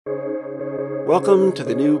Welcome to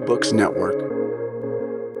the New Books Network.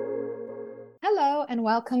 Hello, and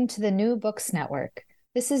welcome to the New Books Network.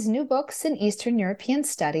 This is New Books in Eastern European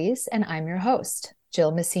Studies, and I'm your host,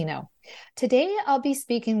 Jill Messino. Today, I'll be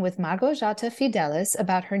speaking with Malgorzata Fidelis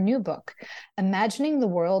about her new book, Imagining the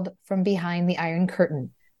World from Behind the Iron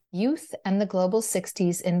Curtain, Youth and the Global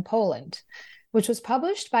Sixties in Poland, which was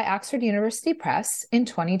published by Oxford University Press in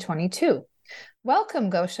 2022. Welcome,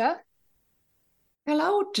 Gosia.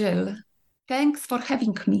 Hello, Jill. Thanks for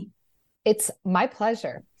having me. It's my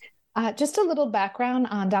pleasure. Just a little background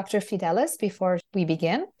on Dr. Fidelis before we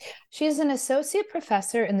begin. She is an associate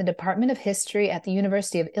professor in the Department of History at the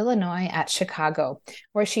University of Illinois at Chicago,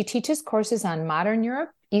 where she teaches courses on modern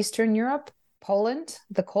Europe, Eastern Europe, Poland,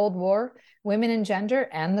 the Cold War, women and gender,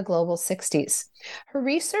 and the global 60s. Her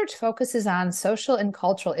research focuses on social and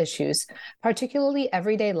cultural issues, particularly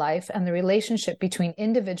everyday life and the relationship between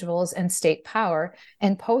individuals and state power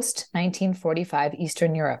in post-1945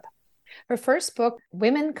 Eastern Europe. Her first book,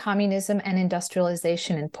 Women, Communism, and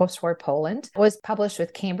Industrialization in Postwar Poland, was published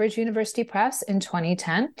with Cambridge University Press in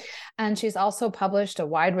 2010. And she's also published a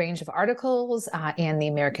wide range of articles in the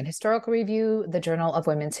American Historical Review, the Journal of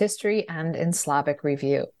Women's History, and in Slavic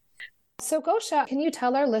Review. So, Gosia, can you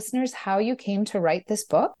tell our listeners how you came to write this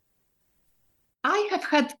book? I have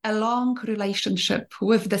had a long relationship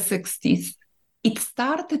with the 60s. It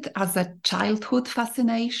started as a childhood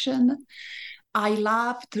fascination. I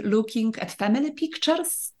loved looking at family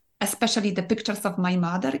pictures, especially the pictures of my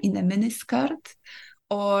mother in a miniskirt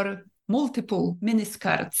or multiple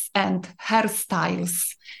miniskirts and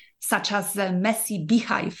hairstyles, such as the messy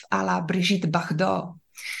beehive a la Brigitte Bardot.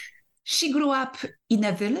 She grew up in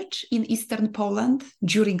a village in eastern Poland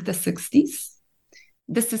during the 60s.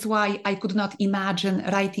 This is why I could not imagine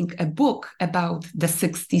writing a book about the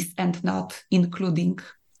 60s and not including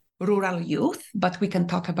rural youth, but we can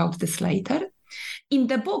talk about this later. In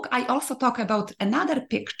the book, I also talk about another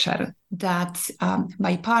picture that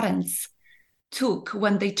my parents took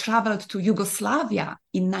when they traveled to Yugoslavia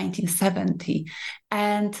in 1970.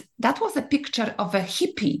 And that was a picture of a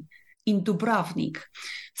hippie in Dubrovnik.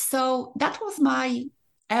 So that was my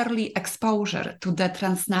early exposure to the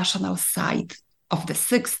transnational side of the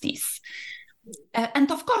 60s.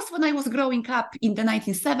 And of course, when I was growing up in the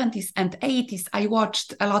 1970s and 80s, I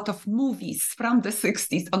watched a lot of movies from the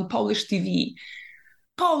 60s on Polish TV.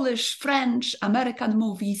 Polish, French, American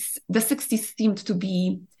movies. The 60s seemed to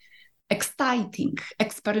be exciting,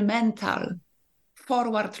 experimental,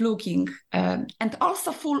 forward-looking, and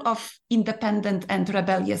also full of independent and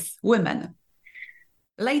rebellious women.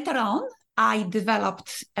 Later on, I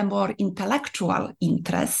developed a more intellectual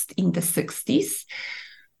interest in the 60s.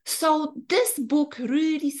 So this book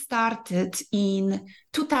really started in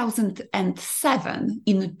 2007,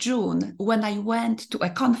 in June, when I went to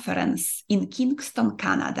a conference in Kingston,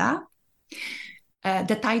 Canada.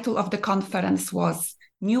 The title of the conference was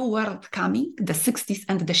New World Coming, the 60s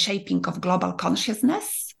and the Shaping of Global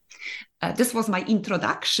Consciousness. This was my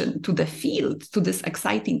introduction to the field, to this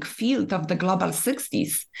exciting field of the global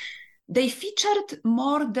 60s. They featured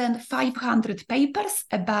more than 500 papers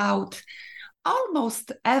about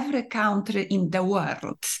almost every country in the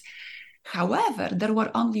world. However, there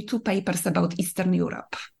were only 2 papers about Eastern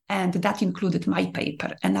Europe, and that included my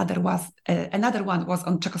paper. Another one was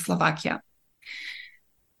on Czechoslovakia.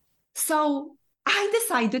 So I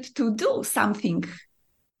decided to do something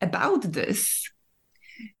about this.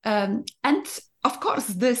 And of course,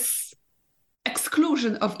 this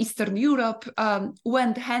exclusion of Eastern Europe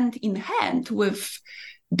went hand in hand with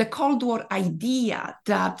the Cold War idea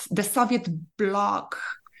that the Soviet bloc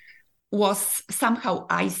was somehow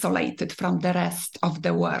isolated from the rest of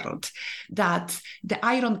the world, that the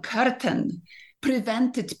Iron Curtain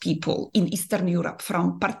prevented people in Eastern Europe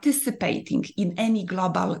from participating in any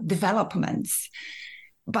global developments.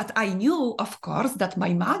 But I knew, of course, that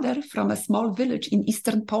my mother from a small village in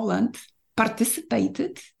Eastern Poland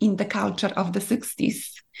participated in the culture of the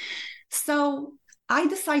 60s. So I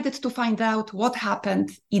decided to find out what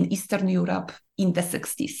happened in Eastern Europe in the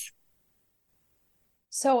 60s.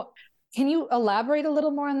 So can you elaborate a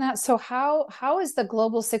little more on that? So how is the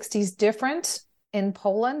global 60s different in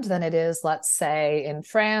Poland than it is, let's say, in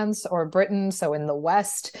France or Britain, so in the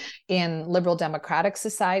West, in liberal democratic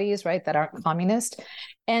societies, right, that aren't communist?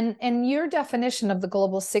 And your definition of the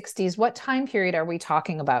global 60s, what time period are we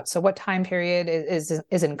talking about? So what time period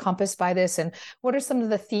is encompassed by this, and what are some of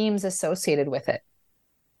the themes associated with it?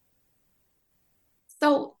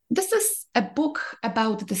 So this is a book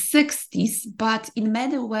about the 60s, but in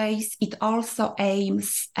many ways it also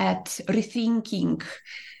aims at rethinking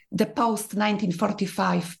the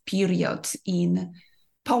post-1945 period in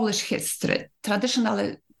Polish history.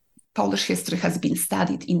 Traditionally, Polish history has been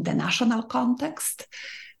studied in the national context.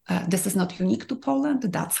 This is not unique to Poland.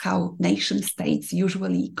 That's how nation states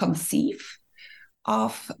usually conceive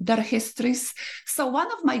of their histories. So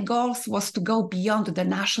one of my goals was to go beyond the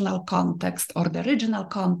national context or the regional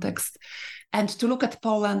context and to look at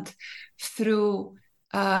Poland through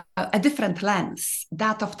a different lens,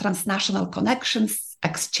 that of transnational connections,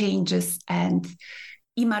 exchanges, and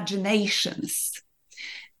imaginations.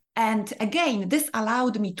 And again, this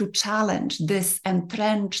allowed me to challenge this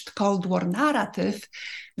entrenched Cold War narrative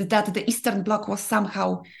that the Eastern Bloc was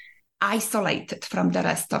somehow isolated from the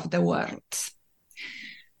rest of the world.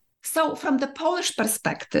 So from the Polish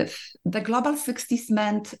perspective, the global 60s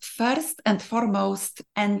meant first and foremost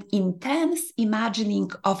an intense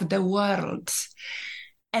imagining of the world,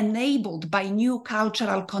 enabled by new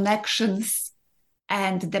cultural connections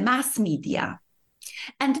and the mass media.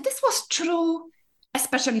 And this was true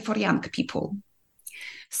especially for young people.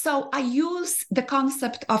 So I use the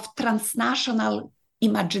concept of transnational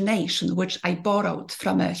imagination, which I borrowed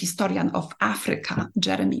from a historian of Africa,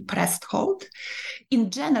 Jeremy Presthold. In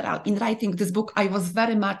general, in writing this book, I was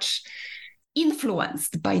very much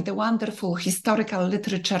influenced by the wonderful historical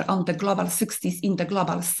literature on the global 60s in the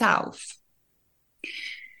global South.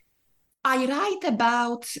 I write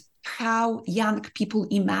about how young people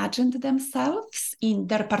imagined themselves in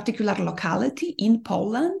their particular locality in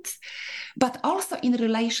Poland, but also in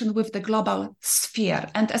relation with the global sphere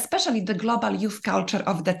and especially the global youth culture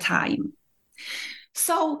of the time.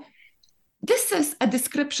 So this is a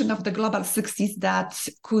description of the global 60s that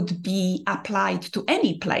could be applied to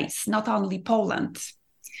any place, not only Poland.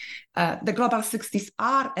 The global 60s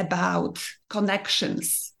are about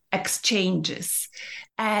connections, exchanges,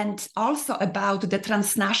 and also about the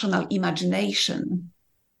transnational imagination.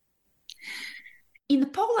 In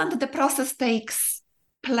Poland, the process takes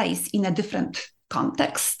place in a different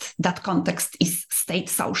context. That context is state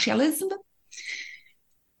socialism.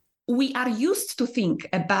 We are used to think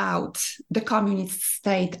about the communist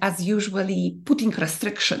state as usually putting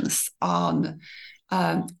restrictions on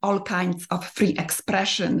all kinds of free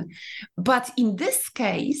expression. But in this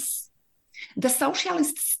case, the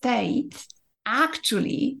socialist state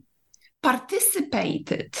actually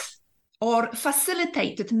participated or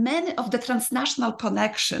facilitated many of the transnational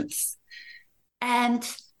connections. And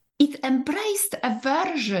it embraced a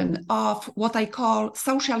version of what I call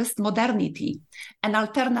socialist modernity, an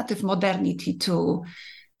alternative modernity to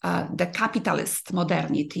the capitalist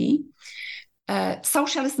modernity.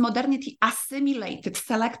 Socialist modernity assimilated,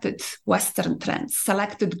 selected Western trends,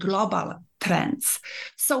 selected global trends.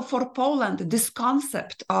 So for Poland, this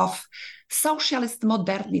concept of socialist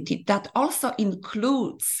modernity that also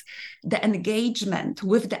includes the engagement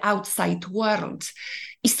with the outside world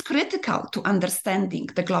is critical to understanding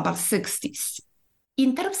the global 60s.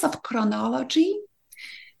 In terms of chronology,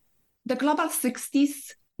 the global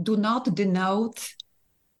 60s do not denote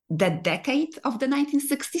the decade of the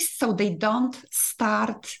 1960s, so they don't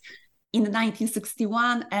start in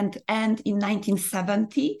 1961 and end in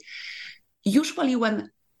 1970. Usually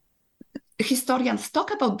when historians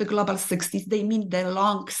talk about the global 60s, they mean the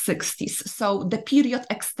long 60s, so the period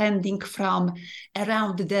extending from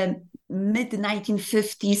around the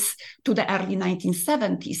mid-1950s to the early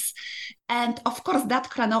 1970s. And of course, that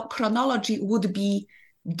chronology would be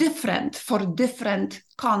different for different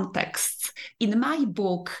contexts. In my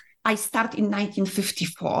book, I start in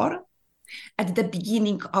 1954, at the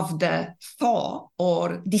beginning of the thaw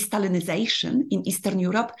or de-Stalinization in Eastern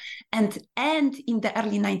Europe, and end in the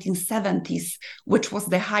early 1970s, which was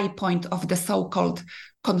the high point of the so-called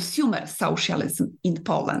consumer socialism in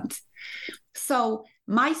Poland. So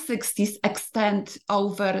my 60s extend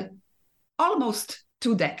over almost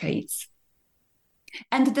 2 decades.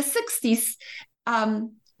 And the 60s,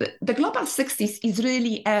 the global 60s is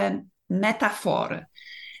really a metaphor,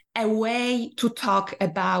 a way to talk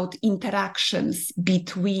about interactions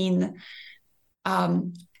between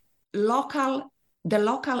the local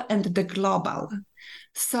and the global.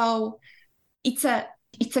 So it's a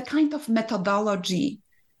kind of methodology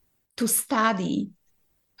to study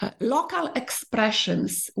local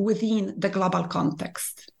expressions within the global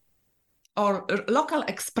context, or local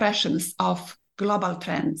expressions of global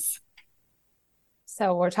trends.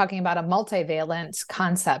 So we're talking about a multivalent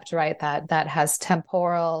concept, right? That has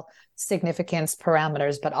temporal significance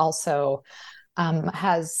parameters, but also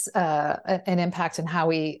has an impact in how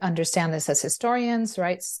we understand this as historians,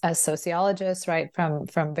 right? As sociologists, right?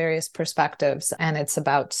 From various perspectives. And it's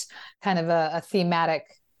about kind of a thematic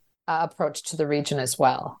approach to the region as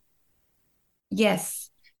well. Yes.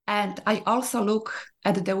 And I also look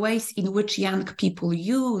at the ways in which young people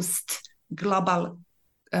used global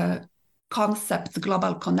concepts,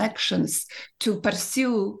 global connections to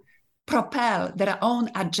propel their own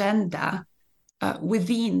agenda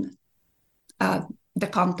within the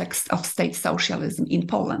context of state socialism in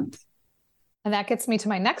Poland. And that gets me to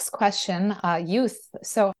my next question, youth.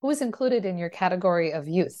 So who is included in your category of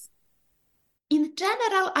youth? In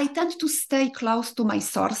general, I tend to stay close to my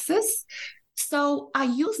sources. So I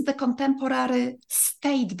use the contemporary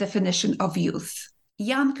state definition of youth.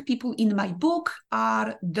 Young people in my book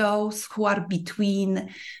are those who are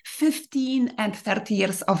between 15 and 30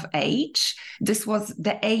 years of age. This was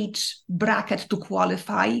the age bracket to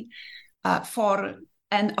qualify for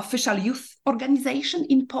an official youth organization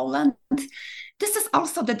in Poland. This is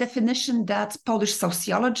also the definition that Polish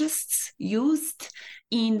sociologists used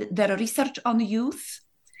in their research on youth.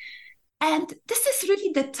 And this is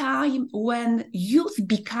really the time when youth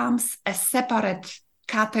becomes a separate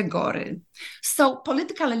category. So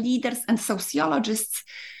political leaders and sociologists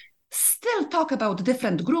still talk about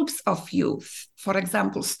different groups of youth. For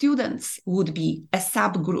example, students would be a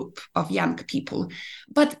subgroup of young people.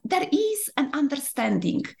 But there is an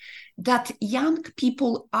understanding that young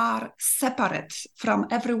people are separate from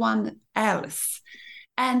everyone else.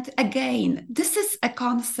 And again, this is a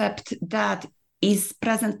concept that is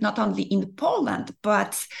present not only in Poland,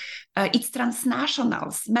 but it's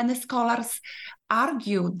transnational. Many scholars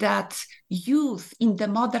argue that youth in the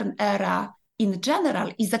modern era in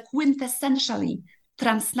general is a quintessentially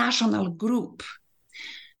transnational group.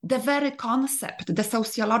 The very concept, the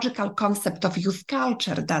sociological concept of youth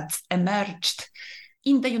culture that emerged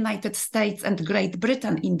in the United States and Great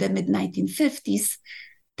Britain in the mid-1950s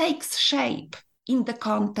takes shape in the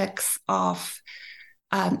context of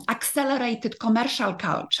accelerated commercial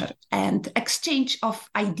culture and exchange of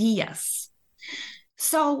ideas.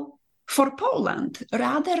 So for Poland,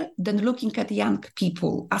 rather than looking at young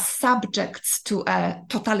people as subjects to a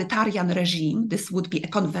totalitarian regime, this would be a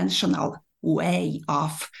conventional way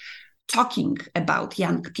of talking about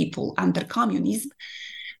young people under communism,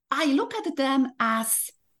 I look at them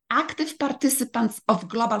as active participants of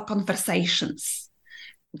global conversations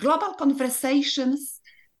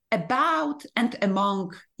about and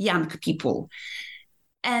among young people.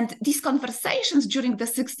 And these conversations during the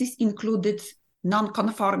 60s included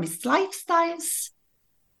nonconformist lifestyles,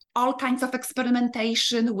 all kinds of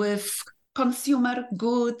experimentation with consumer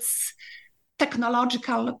goods,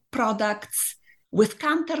 technological products, with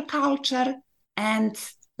counterculture and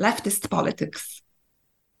leftist politics.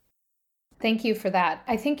 Thank you for that.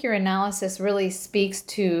 I think your analysis really speaks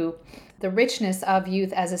to the richness of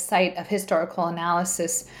youth as a site of historical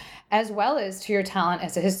analysis, as well as to your talent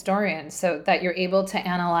as a historian, so that you're able to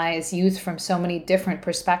analyze youth from so many different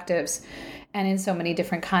perspectives and in so many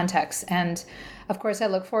different contexts. And of course, I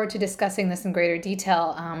look forward to discussing this in greater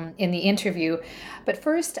detail in the interview. But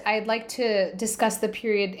first, I'd like to discuss the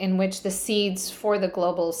period in which the seeds for the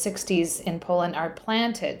global 60s in Poland are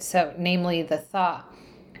planted, so namely the thaw.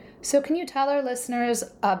 So can you tell our listeners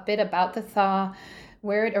a bit about the thaw,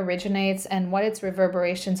 where it originates, and what its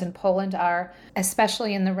reverberations in Poland are,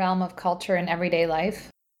 especially in the realm of culture and everyday life?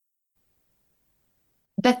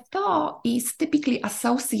 The thaw is typically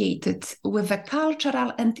associated with a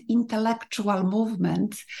cultural and intellectual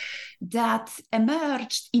movement that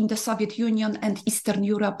emerged in the Soviet Union and Eastern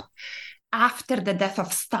Europe after the death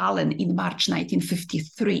of Stalin in March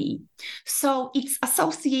 1953. So it's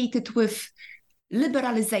associated with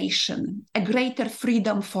liberalization, a greater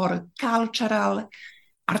freedom for cultural,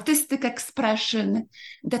 artistic expression.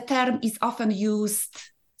 The term is often used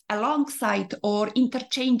alongside or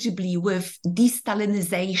interchangeably with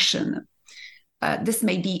de-Stalinization. This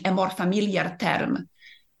may be a more familiar term.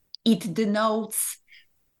 It denotes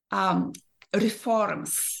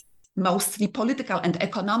reforms, mostly political and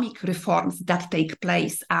economic reforms that take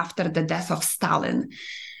place after the death of Stalin.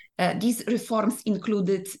 These reforms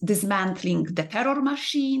included dismantling the terror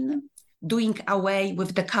machine, doing away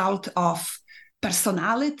with the cult of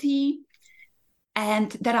personality,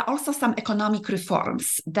 and there are also some economic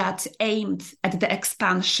reforms that aimed at the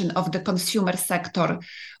expansion of the consumer sector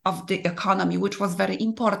of the economy, which was very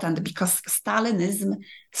important because Stalinism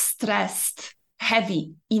stressed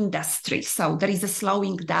heavy industry. So there is a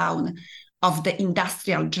slowing down of the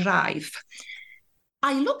industrial drive.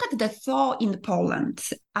 I look at the thaw in Poland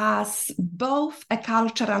as both a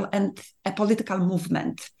cultural and a political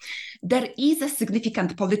movement. There is a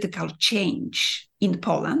significant political change in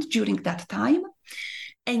Poland during that time.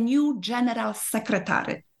 A new general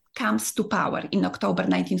secretary comes to power in October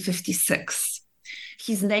 1956.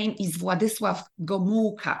 His name is Władysław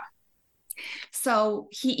Gomułka. So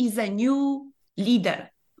he is a new leader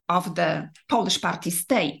of the Polish party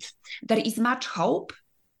state. There is much hope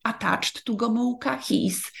attached to Gomułka. He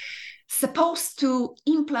is supposed to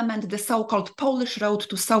implement the so-called Polish road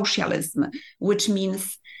to socialism, which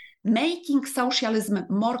means making socialism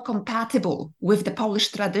more compatible with the Polish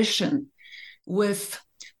tradition, with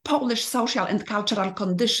Polish social and cultural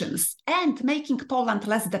conditions, and making Poland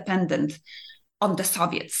less dependent on the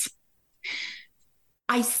Soviets.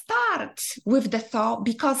 I start with the thought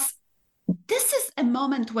because this is a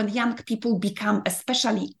moment when young people become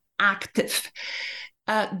especially active.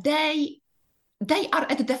 They are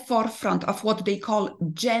at the forefront of what they call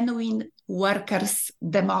genuine workers'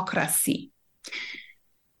 democracy.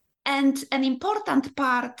 And an important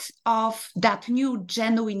part of that new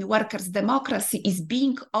genuine workers' democracy is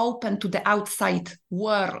being open to the outside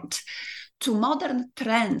world, to modern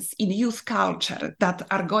trends in youth culture that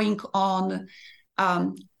are going on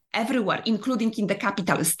everywhere, including in the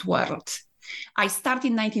capitalist world. I started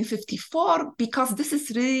in 1954 because this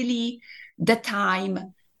is really the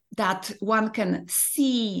time that one can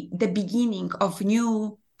see the beginning of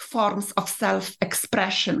new forms of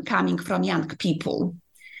self-expression coming from young people.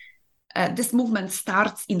 This movement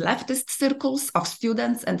starts in leftist circles of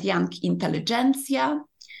students and young intelligentsia.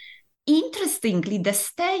 Interestingly, the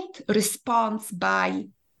state responds by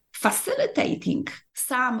facilitating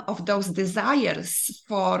some of those desires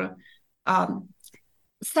for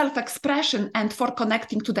self-expression and for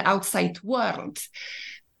connecting to the outside world.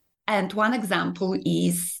 And one example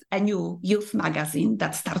is a new youth magazine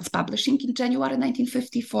that starts publishing in January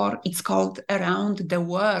 1954. It's called Around the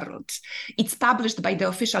World. It's published by the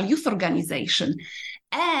official youth organization,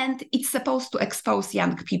 and it's supposed to expose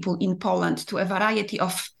young people in Poland to a variety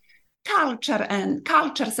of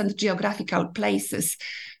cultures and geographical places.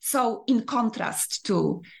 So in contrast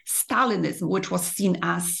to Stalinism, which was seen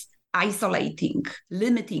as isolating,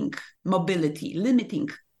 limiting mobility, limiting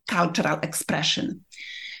cultural expression.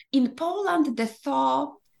 In Poland, the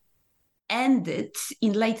thaw ended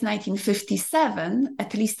in late 1957,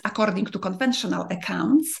 at least according to conventional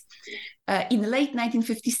accounts. In late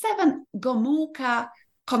 1957, Gomułka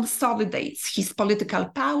consolidates his political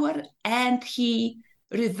power and he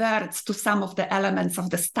reverts to some of the elements of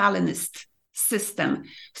the Stalinist system.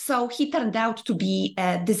 So he turned out to be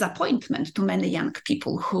a disappointment to many young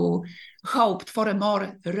people who hoped for a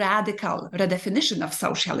more radical redefinition of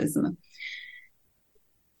socialism.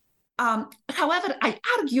 However, I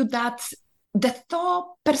argue that the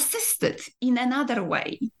thaw persisted in another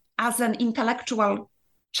way as an intellectual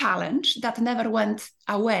challenge that never went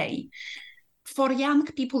away. For young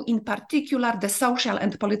people in particular, the social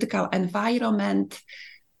and political environment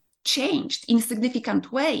changed in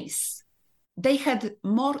significant ways. They had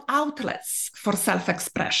more outlets for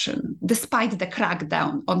self-expression, despite the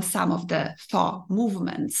crackdown on some of the thaw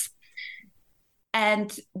movements.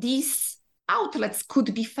 And these outlets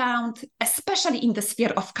could be found especially in the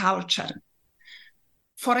sphere of culture.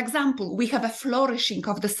 For example, we have a flourishing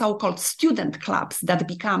of the so-called student clubs that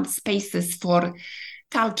become spaces for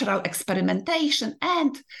cultural experimentation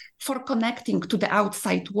and for connecting to the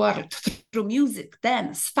outside world through music,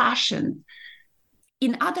 dance, fashion.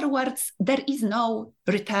 In other words, there is no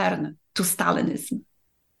return to Stalinism.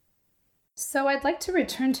 So I'd like to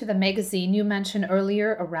return to the magazine you mentioned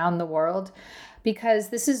earlier, Around the World, because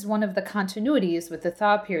this is one of the continuities with the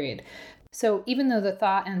thaw period. So even though the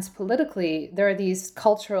thaw ends politically, there are these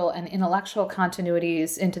cultural and intellectual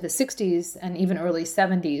continuities into the 60s and even early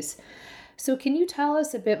 70s. So can you tell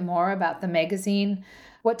us a bit more about the magazine?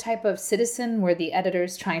 What type of citizen were the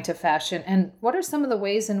editors trying to fashion? And what are some of the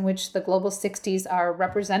ways in which the global 60s are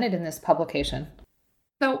represented in this publication?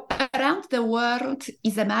 So Around the World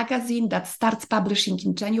is a magazine that starts publishing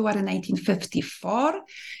in January 1954.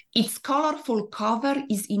 Its colorful cover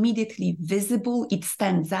is immediately visible. It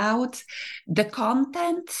stands out. The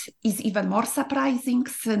content is even more surprising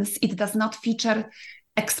since it does not feature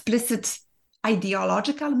explicit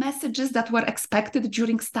ideological messages that were expected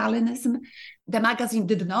during Stalinism. The magazine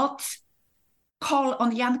did not call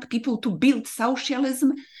on young people to build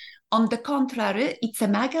socialism. On the contrary, it's a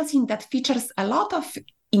magazine that features a lot of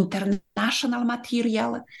international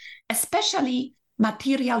material, especially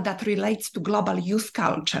material that relates to global youth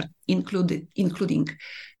culture, including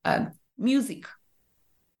music,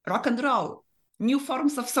 rock and roll, new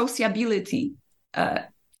forms of sociability,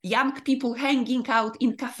 young people hanging out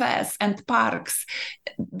in cafes and parks.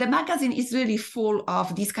 The magazine is really full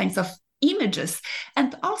of these kinds of images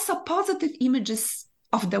and also positive images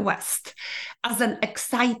of the West as an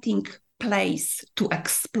exciting place to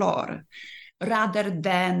explore rather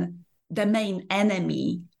than the main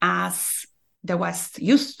enemy as the West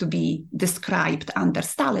used to be described under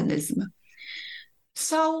Stalinism.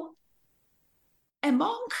 So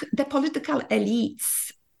among the political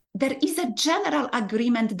elites, there is a general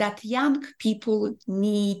agreement that young people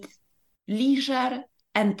need leisure,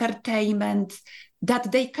 entertainment,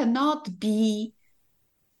 that they cannot be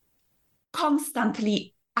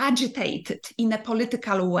constantly agitated in a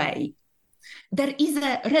political way. There is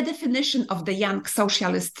a redefinition of the young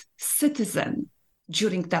socialist citizen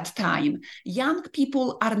during that time. Young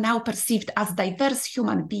people are now perceived as diverse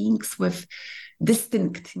human beings with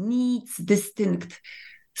distinct needs, distinct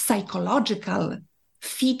psychological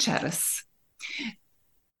features.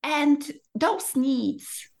 And those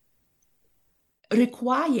needs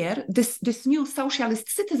require, this new socialist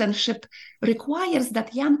citizenship requires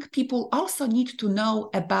that young people also need to know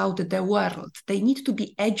about the world. They need to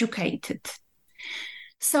be educated.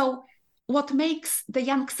 So what makes the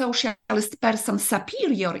young socialist person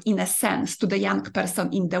superior, in a sense, to the young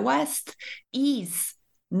person in the West is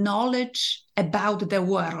knowledge about the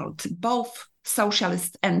world, both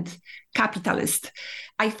socialist and capitalist.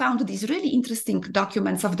 I found these really interesting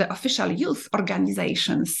documents of the official youth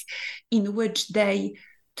organizations in which they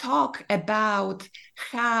talk about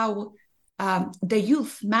how the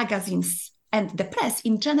youth magazines and the press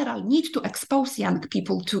in general need to expose young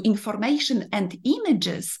people to information and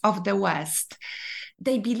images of the West.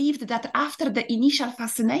 They believed that after the initial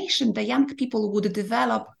fascination, the young people would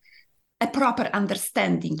develop a proper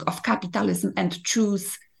understanding of capitalism and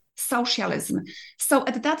choose socialism. So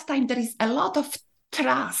at that time, there is a lot of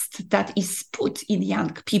trust that is put in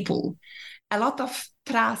young people, a lot of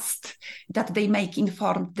trust that they make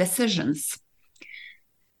informed decisions.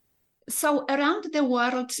 So Around the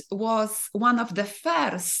World was one of the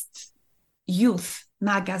first youth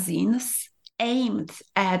magazines aimed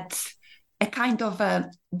at a kind of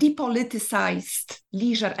a depoliticized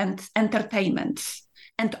leisure and entertainment,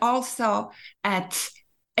 and also at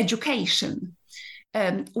education.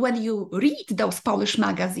 When you read those Polish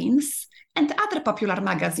magazines and other popular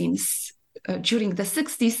magazines during the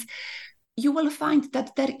 60s, you will find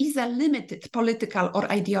that there is a limited political or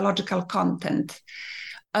ideological content.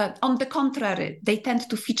 On the contrary, they tend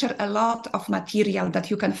to feature a lot of material that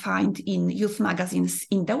you can find in youth magazines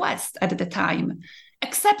in the West at the time,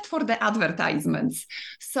 except for the advertisements.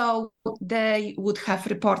 So they would have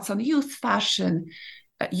reports on youth fashion,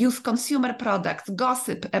 youth consumer products,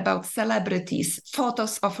 gossip about celebrities,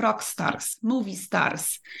 photos of rock stars, movie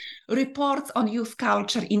stars, reports on youth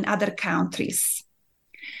culture in other countries.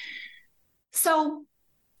 So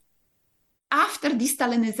after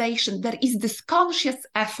de-Stalinization, there is this conscious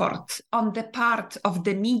effort on the part of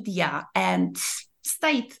the media and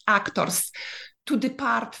state actors to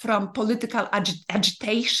depart from political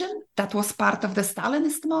agitation that was part of the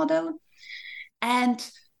Stalinist model, and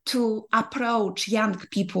to approach young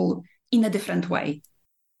people in a different way.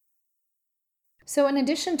 So in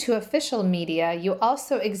addition to official media, you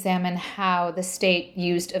also examine how the state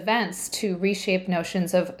used events to reshape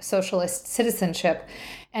notions of socialist citizenship.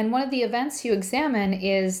 And one of the events you examine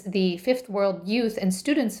is the Fifth World Youth and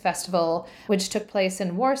Students Festival, which took place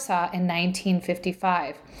in Warsaw in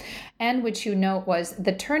 1955, and which you note was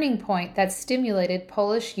the turning point that stimulated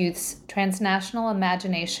Polish youth's transnational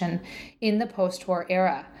imagination in the post-war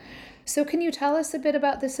era. So can you tell us a bit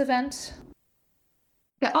about this event?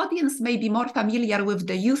 The audience may be more familiar with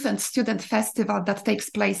the Youth and Student Festival that takes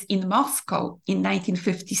place in Moscow in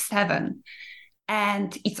 1957.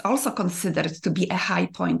 And it's also considered to be a high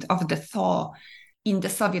point of the thaw in the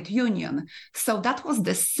Soviet Union. So that was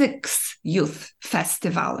the sixth youth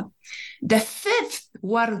festival. The fifth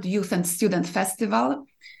World Youth and Student Festival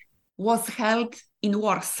was held in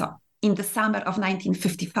Warsaw in the summer of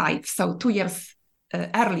 1955, so 2 years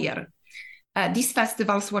earlier. These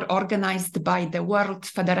festivals were organized by the World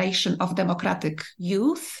Federation of Democratic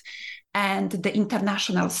Youth and the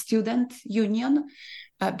International Student Union,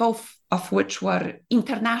 both of which were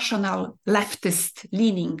international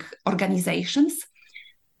leftist-leaning organizations.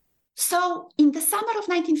 So in the summer of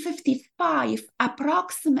 1955,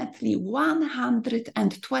 approximately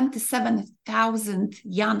 127,000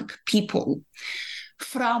 young people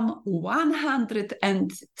from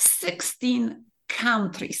 116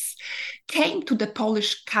 countries came to the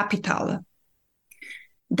Polish capital.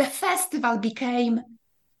 The festival became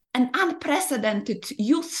an unprecedented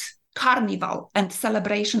youth carnival and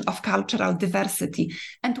celebration of cultural diversity.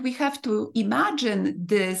 And we have to imagine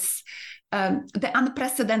this, the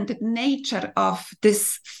unprecedented nature of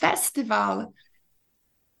this festival.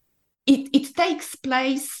 It takes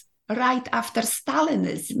place right after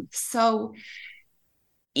Stalinism. So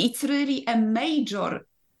it's really a major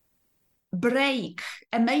break,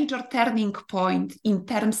 a major turning point in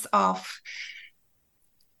terms of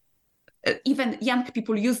even young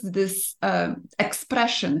people use this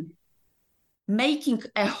expression, making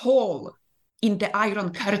a hole in the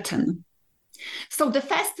Iron Curtain. So the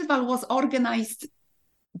festival was organized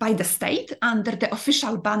by the state under the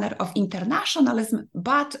official banner of internationalism,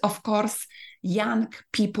 but of course, young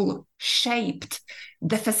people shaped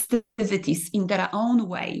the festivities in their own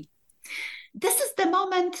way. This is the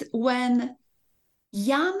moment when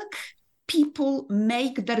young people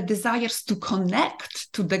make their desires to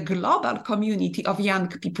connect to the global community of young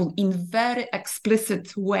people in very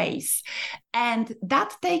explicit ways. And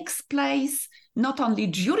that takes place not only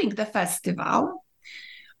during the festival,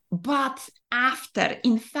 but after.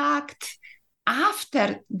 In fact,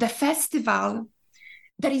 after the festival,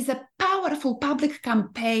 there is a powerful public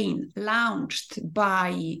campaign launched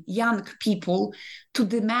by young people to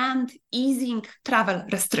demand easing travel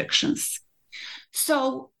restrictions.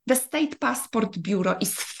 So the State Passport Bureau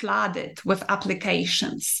is flooded with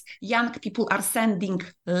applications. Young people are sending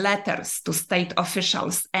letters to state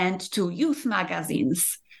officials and to youth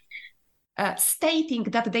magazines, stating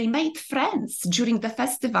that they made friends during the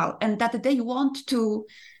festival and that they want to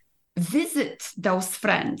visit those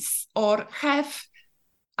friends or have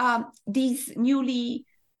these new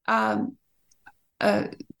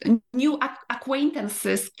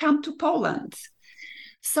acquaintances come to Poland.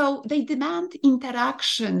 So they demand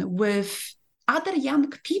interaction with other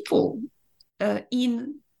young people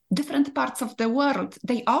in different parts of the world.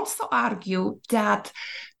 They also argue that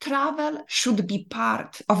travel should be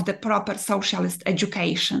part of the proper socialist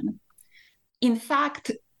education. In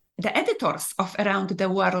fact, the editors of Around the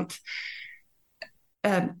World,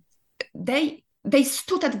 they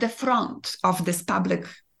stood at the front of this public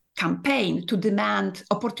campaign to demand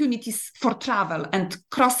opportunities for travel and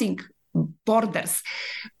crossing borders.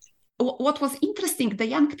 What was interesting, the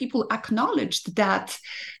young people acknowledged that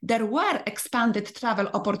there were expanded travel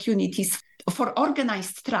opportunities for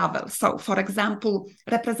organized travel. So, for example,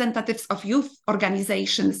 representatives of youth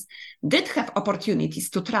organizations did have opportunities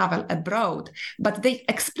to travel abroad, but they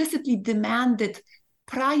explicitly demanded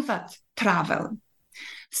private travel.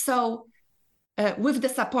 So, with the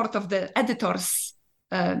support of the editors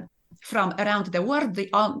from around the world, they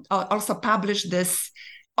also published this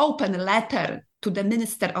open letter to the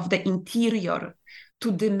Minister of the Interior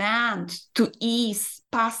to demand to ease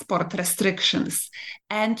passport restrictions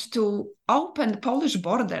and to open Polish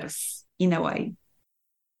borders in a way.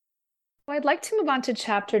 I'd like to move on to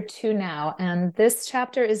chapter 2 now. And this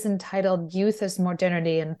chapter is entitled Youth as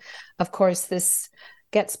Modernity. And of course, this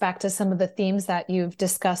gets back to some of the themes that you've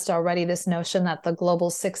discussed already, this notion that the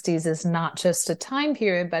global 60s is not just a time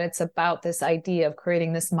period, but it's about this idea of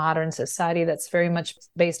creating this modern society that's very much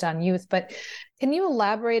based on youth. But can you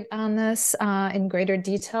elaborate on this in greater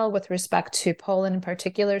detail with respect to Poland in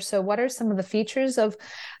particular? So what are some of the features of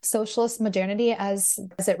socialist modernity as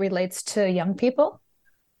it relates to young people?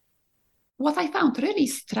 What I found really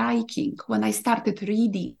striking when I started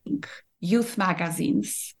reading youth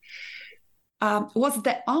magazines was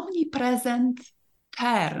the omnipresent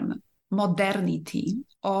term modernity,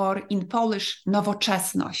 or in Polish,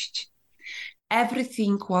 nowoczesność.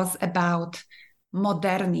 Everything was about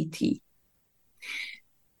modernity.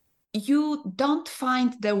 You don't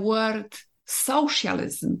find the word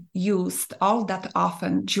socialism used all that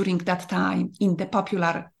often during that time in the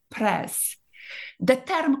popular press. The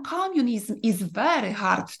term communism is very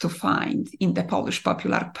hard to find in the Polish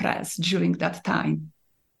popular press during that time.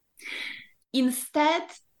 Instead,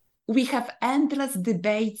 we have endless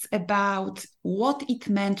debates about what it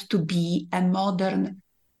meant to be a modern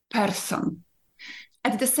person.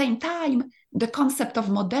 At the same time, the concept of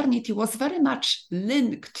modernity was very much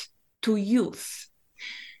linked to youth.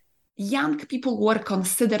 Young people were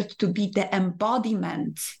considered to be the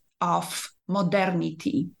embodiment of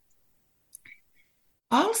modernity.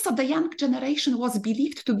 Also, the young generation was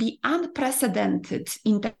believed to be unprecedented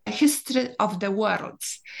in the history of the world,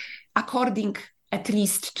 according at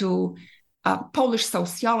least to Polish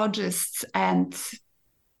sociologists and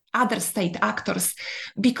other state actors,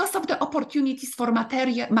 because of the opportunities for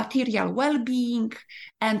material well-being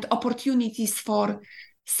and opportunities for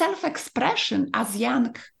self-expression as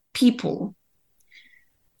young people.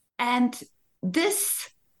 And this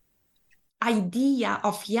idea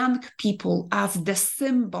of young people as the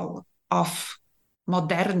symbol of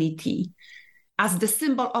modernity, as the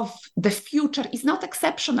symbol of the future, is not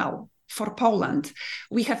exceptional for Poland.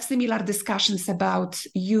 We have similar discussions about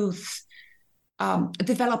youth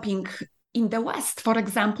developing in the West, for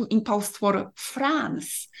example, in post-war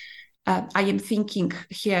France. I am thinking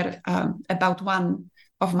here about one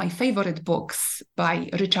of my favorite books by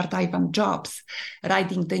Richard Ivan Jobs,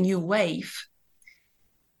 Riding the New Wave.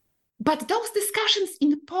 But those discussions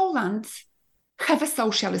in Poland have a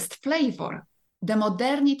socialist flavor. The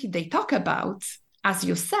modernity they talk about, as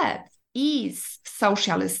you said, is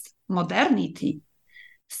socialist modernity.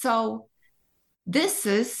 So this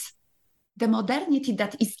is the modernity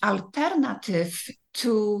that is alternative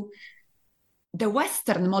to the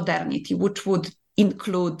Western modernity, which would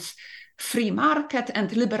include free market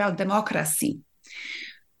and liberal democracy.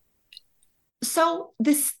 So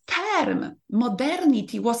this term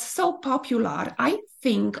modernity was so popular, I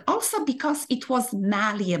think, also because it was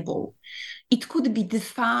malleable. It could be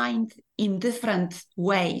defined in different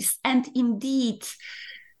ways. And indeed,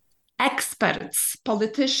 experts,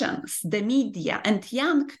 politicians, the media, and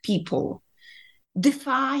young people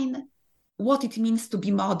define what it means to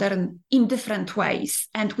be modern in different ways.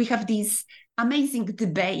 And we have these amazing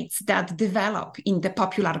debates that develop in the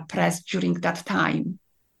popular press during that time.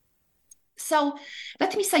 So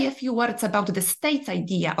let me say a few words about the state's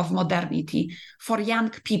idea of modernity for young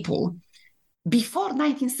people. Before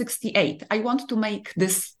 1968, I want to make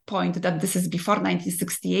this point that this is before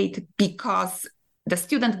 1968 because the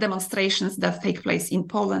student demonstrations that take place in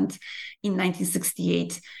Poland in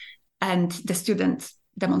 1968 and the student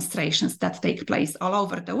demonstrations that take place all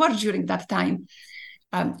over the world during that time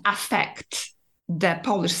affect the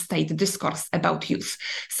Polish state discourse about youth.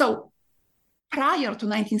 So prior to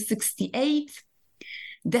 1968,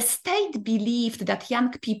 the state believed that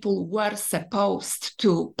young people were supposed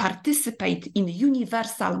to participate in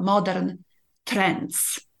universal modern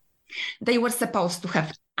trends. They were supposed to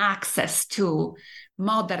have access to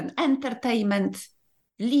modern entertainment,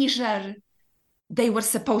 leisure. They were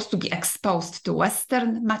supposed to be exposed to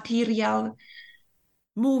Western material,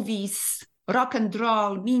 movies, rock and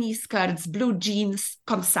roll, miniskirts, blue jeans.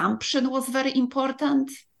 Consumption was very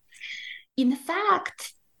important. In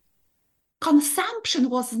fact, consumption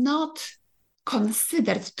was not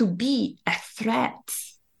considered to be a threat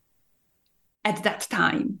at that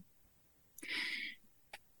time.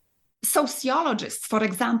 Sociologists, for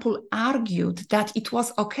example, argued that it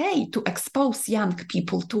was okay to expose young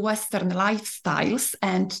people to Western lifestyles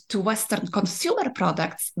and to Western consumer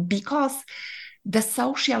products because the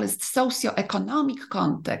socialist socioeconomic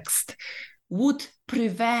context would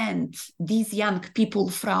prevent these young people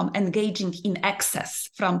from engaging in excess,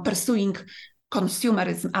 from pursuing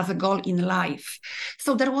consumerism as a goal in life.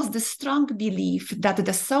 So there was the strong belief that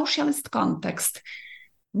the socialist context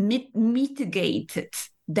mitigated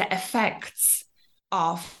the effects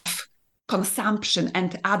of consumption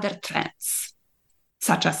and other trends,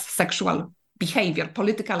 such as sexual behavior.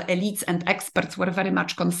 Political elites and experts were very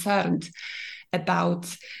much concerned about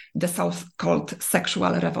the so-called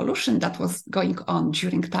sexual revolution that was going on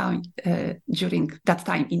during that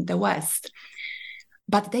time in the West.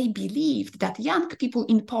 But they believed that young people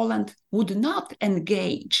in Poland would not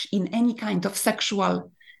engage in any kind of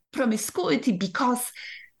sexual promiscuity because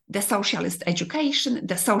the socialist education,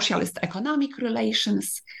 the socialist economic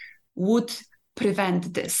relations would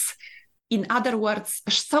prevent this. In other words,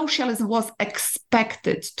 socialism was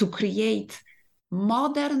expected to create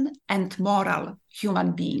modern and moral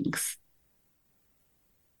human beings.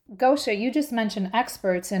 Gosia, you just mentioned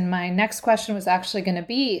experts, and my next question was actually going to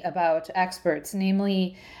be about experts,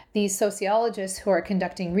 namely these sociologists who are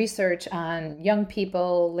conducting research on young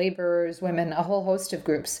people, laborers, women, a whole host of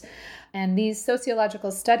groups. And these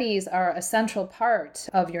sociological studies are a central part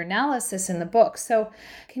of your analysis in the book. So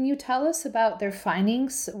can you tell us about their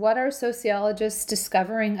findings? What are sociologists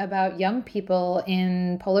discovering about young people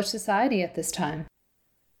in Polish society at this time?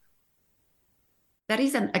 There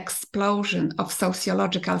is an explosion of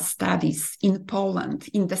sociological studies in Poland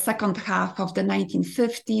in the second half of the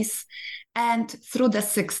 1950s and through the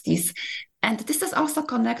 60s. And this is also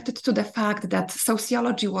connected to the fact that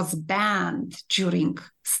sociology was banned during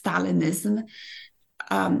Stalinism.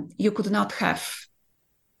 You could not have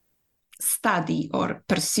study or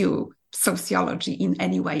pursue sociology in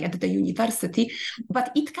any way at the university, but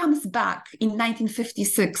it comes back in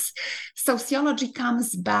 1956. Sociology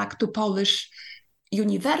comes back to Polish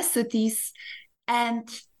universities, and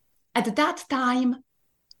at that time,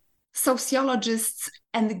 sociologists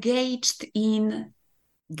engaged in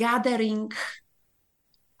gathering,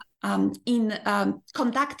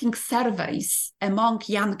 conducting surveys among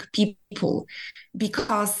young people,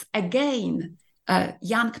 because again,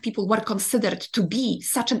 young people were considered to be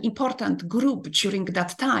such an important group during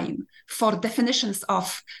that time for definitions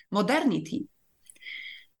of modernity.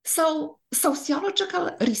 So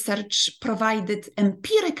sociological research provided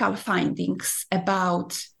empirical findings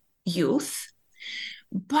about youth,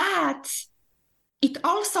 but it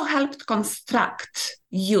also helped construct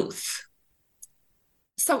youth.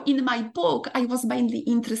 So in my book, I was mainly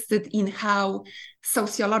interested in how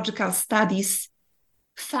sociological studies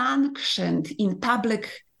functioned in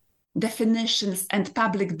public definitions and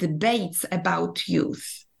public debates about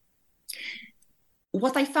youth.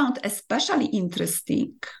 What I found especially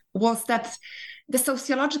interesting was that the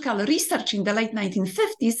sociological research in the late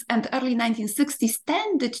 1950s and early 1960s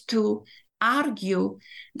tended to argue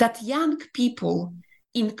that young people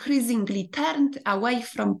increasingly turned away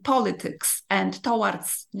from politics and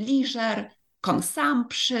towards leisure,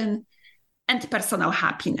 consumption, and personal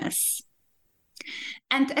happiness.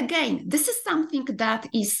 And again, this is something that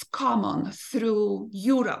is common through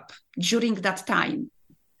Europe during that time,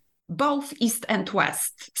 both East and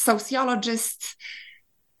West. Sociologists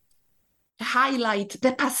highlight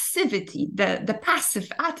the passivity, the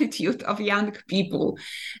passive attitude of young people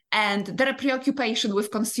and their preoccupation with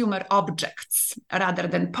consumer objects rather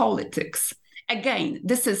than politics. Again,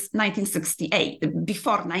 this is 1968,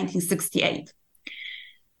 before 1968.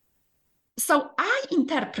 So I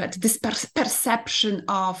interpret this perception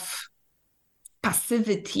of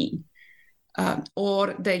passivity, or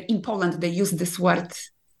in Poland, they use this word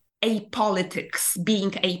apolitics, being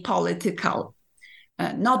apolitical,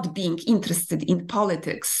 not being interested in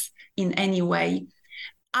politics in any way.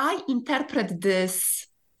 I interpret this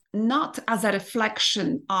not as a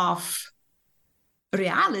reflection of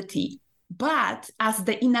reality, but as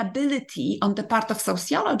the inability on the part of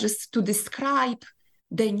sociologists to describe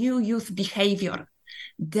the new youth behavior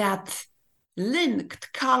that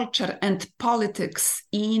linked culture and politics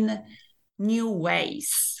in new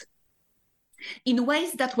ways, in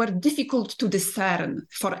ways that were difficult to discern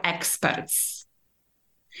for experts.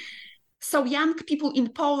 So young people in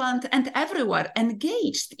Poland and everywhere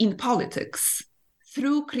engaged in politics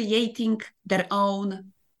through creating their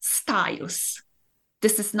own styles.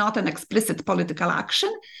 This is not an explicit political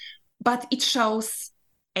action, but it shows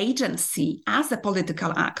agency as a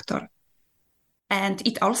political actor. And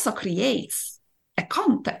it also creates a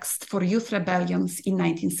context for youth rebellions in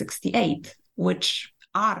 1968, which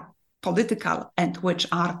are political and which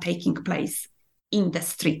are taking place in the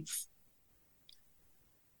streets.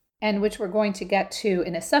 And which we're going to get to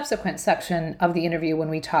in a subsequent section of the interview when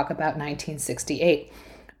we talk about 1968.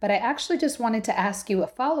 But I actually just wanted to ask you a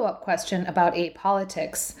follow-up question about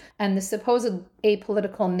apolitics and the supposed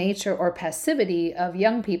apolitical nature or passivity of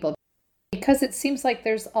young people, because it seems like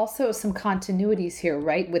there's also some continuities here,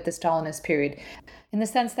 right, with the Stalinist period, in the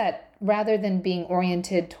sense that rather than being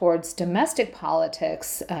oriented towards domestic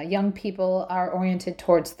politics, young people are oriented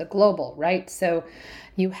towards the global, right? So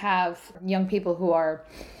you have young people who are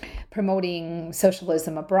promoting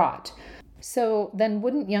socialism abroad. So then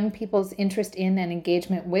wouldn't young people's interest in and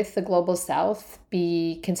engagement with the global South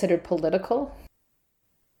be considered political?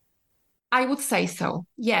 I would say so,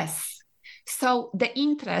 yes. So the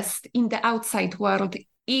interest in the outside world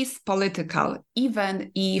is political,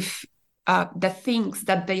 even if the things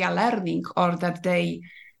that they are learning or that they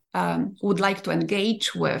would like to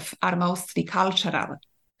engage with are mostly cultural,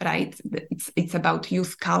 right? It's about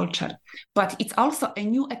youth culture, but it's also a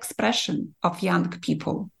new expression of young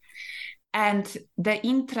people. And the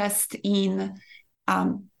interest in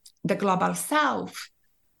the global South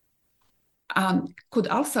could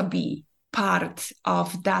also be part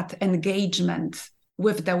of that engagement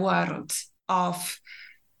with the world, of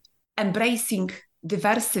embracing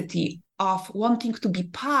diversity, of wanting to be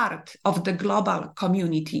part of the global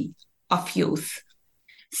community of youth.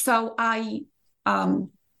 So I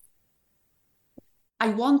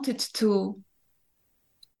wanted to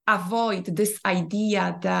avoid this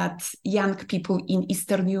idea that young people in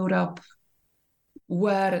Eastern Europe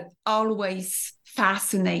were always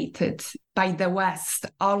fascinated by the West,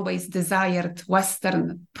 always desired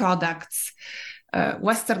Western products,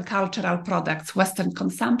 Western cultural products, Western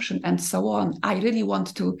consumption, and so on. I really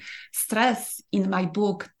want to stress in my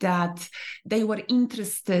book that they were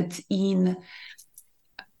interested in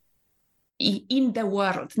the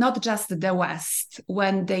world, not just the West.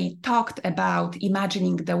 When they talked about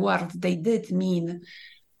imagining the world, they did mean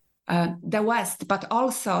the West, but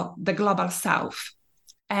also the global South.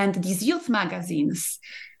 And these youth magazines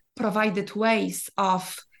provided ways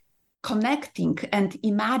of connecting and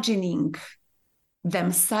imagining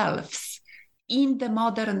themselves in the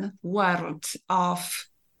modern world of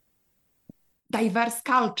diverse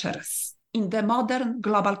cultures, in the modern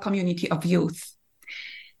global community of youth.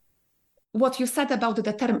 What you said about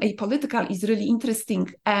the term apolitical is really interesting,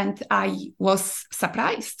 and I was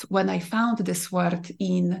surprised when I found this word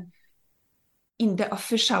in the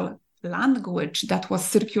official language that was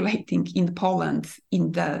circulating in Poland,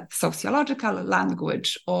 in the sociological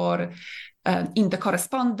language, or in the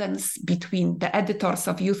correspondence between the editors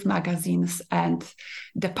of youth magazines and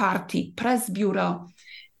the party press bureau,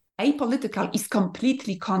 apolitical is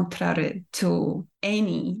completely contrary to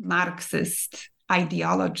any Marxist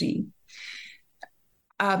ideology.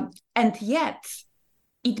 And yet,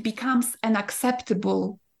 it becomes an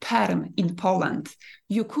acceptable term in Poland.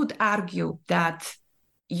 You could argue that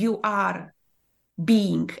you are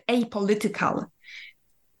being apolitical.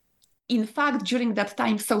 In fact, during that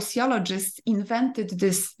time, sociologists invented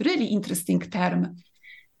this really interesting term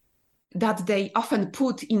that they often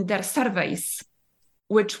put in their surveys,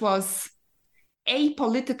 which was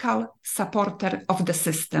apolitical supporter of the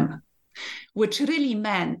system, which really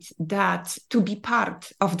meant that to be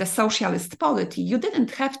part of the socialist polity, you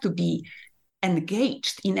didn't have to be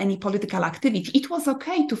engaged in any political activity. It was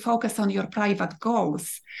okay to focus on your private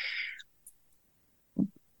goals.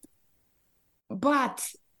 But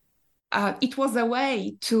it was a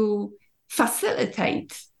way to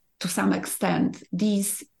facilitate, to some extent,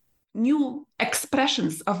 these new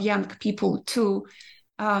expressions of young people, to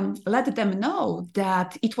let them know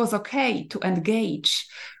that it was okay to engage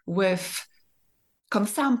with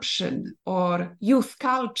consumption or youth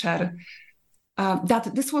culture,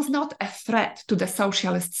 that this was not a threat to the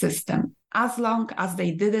socialist system, as long as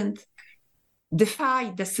they didn't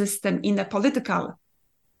defy the system in a political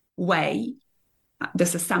way.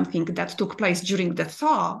 This is something that took place during the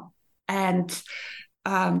thaw, and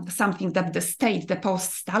something that the state, the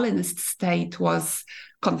post-Stalinist state, was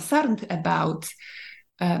concerned about,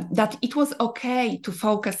 that it was okay to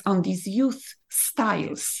focus on these youth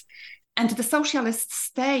styles. And the socialist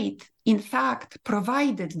state, in fact,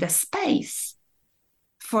 provided the space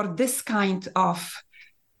for this kind of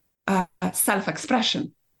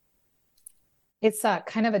self-expression. It's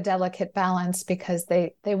kind of a delicate balance, because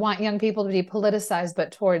they want young people to be politicized,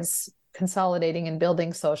 but towards consolidating and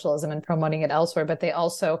building socialism and promoting it elsewhere. But they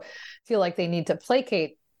also feel like they need to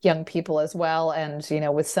placate young people as well, and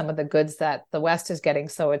with some of the goods that the West is getting.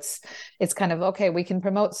 So it's kind of, okay, we can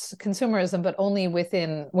promote consumerism, but only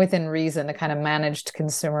within reason, a kind of managed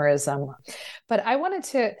consumerism. But I wanted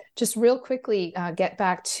to just real quickly get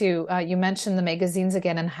back to, you mentioned the magazines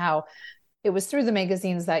again, and how it was through the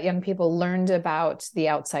magazines that young people learned about the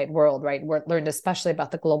outside world, right? Learned especially about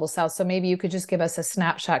the global South. So maybe you could just give us a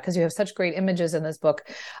snapshot, because you have such great images in this book,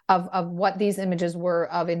 of what these images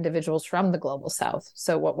were of individuals from the global South.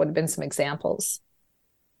 So what would have been some examples?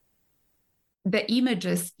 The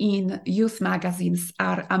images in youth magazines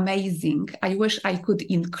are amazing. I wish I could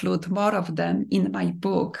include more of them in my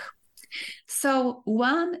book. So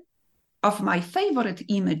one of my favorite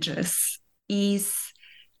images is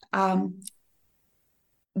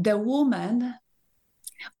the woman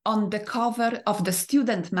on the cover of the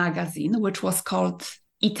student magazine, which was called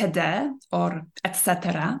itd. Or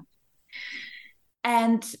etc.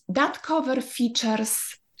 And that cover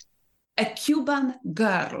features a Cuban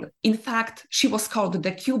girl. In fact, she was called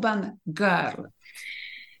the Cuban girl.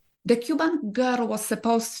 The Cuban girl was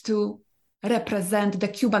supposed to represent the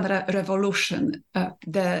Cuban Revolution.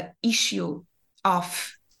 The issue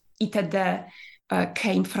of itd.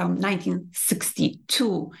 Came from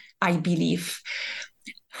 1962, I believe.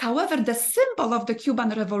 However, the symbol of the Cuban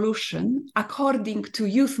Revolution, according to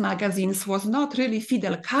youth magazines, was not really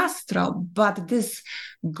Fidel Castro, but this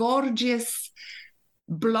gorgeous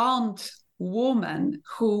blonde woman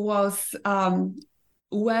who was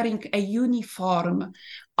wearing a uniform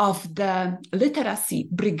of the literacy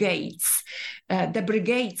brigades, the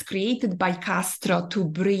brigades created by Castro to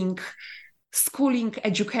bring schooling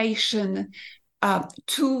education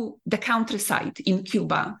to the countryside in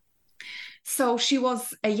Cuba. So she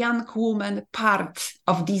was a young woman, part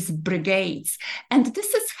of these brigades. And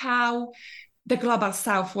this is how the Global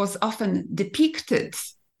South was often depicted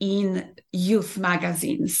in youth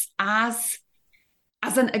magazines, as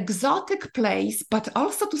an exotic place, but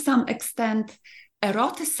also to some extent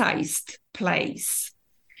eroticized place.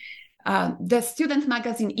 The student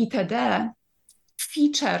magazine itd.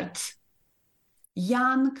 Featured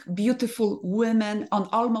young, beautiful women on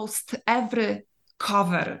almost every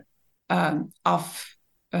cover of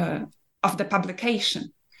the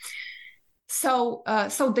publication. So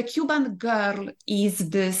the Cuban girl is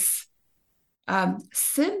this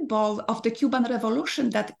symbol of the Cuban Revolution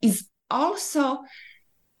that is also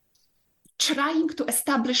trying to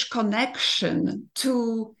establish connection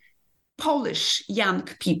to Polish young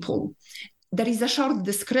people. There is a short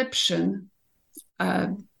description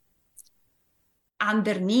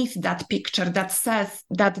underneath that picture that says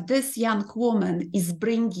that this young woman is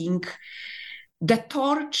bringing the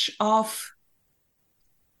torch of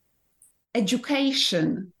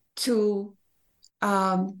education to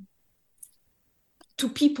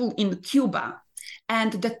people in Cuba.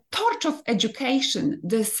 And the torch of education,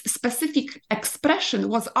 this specific expression,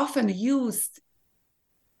 was often used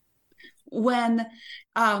when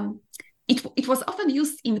it was often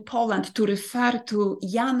used in Poland to refer to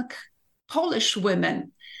young Polish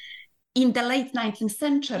women in the late 19th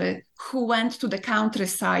century who went to the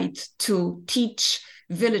countryside to teach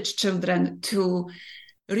village children to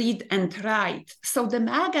read and write. So the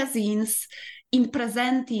magazines, in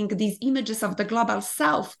presenting these images of the global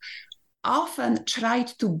South, often tried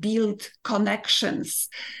to build connections,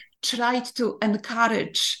 tried to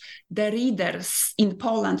encourage the readers in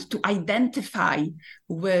Poland to identify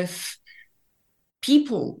with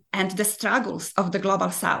people and the struggles of the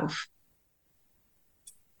global South.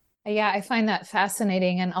 Yeah, I find that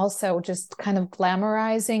fascinating, and also just kind of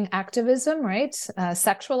glamorizing activism, right?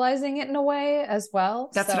 Sexualizing it in a way as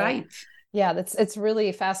well. That's right. Yeah, it's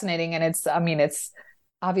really fascinating, and it's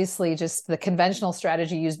obviously just the conventional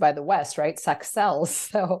strategy used by the West, right? Sex sells.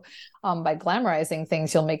 So by glamorizing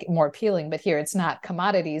things, you'll make it more appealing. But here it's not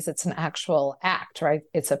commodities, it's an actual act, right?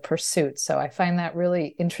 It's a pursuit. So I find that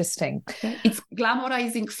really interesting. It's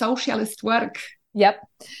glamorizing socialist work. Yep.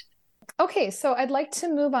 Okay, so I'd like to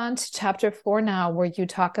move on to chapter 4 now, where you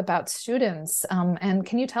talk about students. And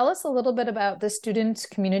can you tell us a little bit about the student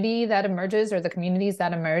community that emerges, or the communities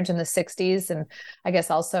that emerge in the 60s, and I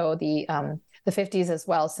guess also the 50s as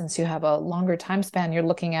well, since you have a longer time span you're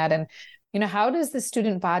looking at? And, how does the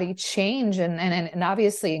student body change and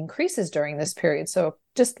obviously increases during this period? So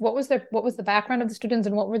just what was the background of the students,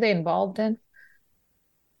 and what were they involved in?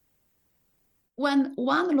 When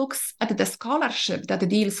one looks at the scholarship that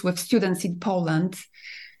deals with students in Poland,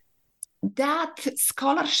 that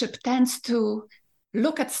scholarship tends to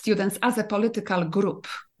look at students as a political group,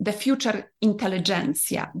 the future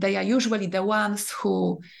intelligentsia. They are usually the ones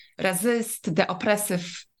who resist the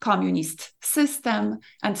oppressive communist system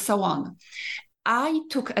and so on. I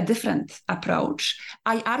took a different approach.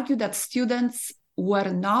 I argue that students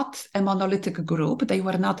were not a monolithic group. They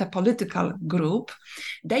were not a political group.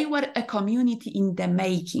 They were a community in the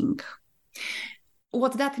making.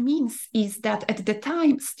 What that means is that at the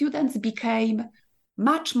time, students became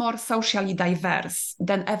much more socially diverse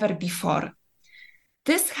than ever before.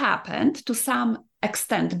 This happened to some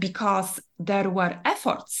extent because there were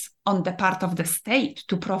efforts on the part of the state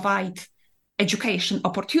to provide education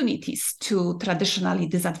opportunities to traditionally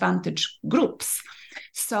disadvantaged groups.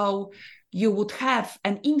 So you would have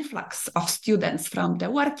an influx of students from the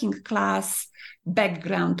working class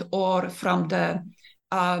background or from the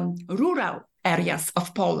rural areas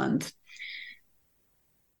of Poland.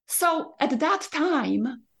 So at that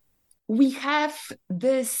time, we have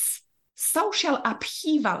this social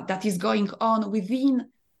upheaval that is going on within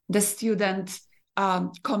the student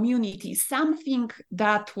community, something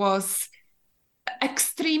that was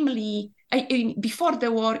extremely, before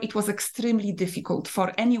the war, it was extremely difficult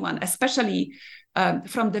for anyone, especially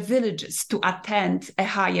from the villages, to attend a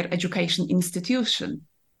higher education institution.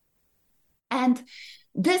 And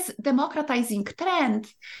this democratizing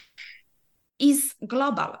trend is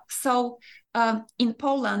global. So in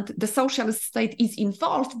Poland, the socialist state is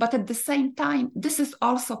involved, but at the same time, this is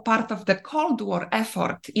also part of the Cold War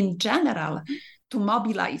effort in general to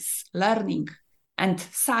mobilize learning and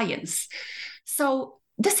science. So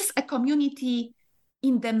this is a community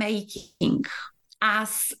in the making,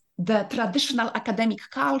 as the traditional academic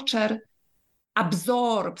culture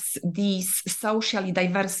absorbs these socially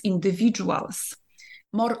diverse individuals.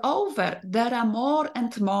 Moreover, there are more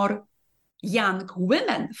and more young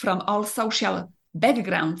women from all social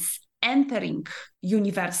backgrounds entering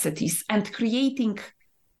universities and creating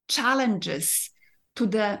challenges to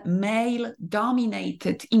the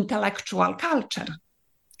male-dominated intellectual culture.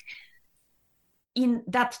 In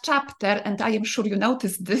that chapter, and I am sure you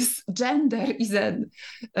noticed this, gender is an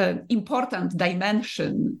important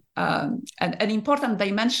dimension, an important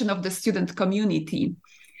dimension of the student community.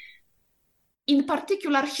 In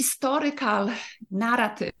particular, historical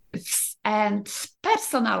narratives and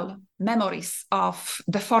personal memories of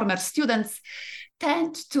the former students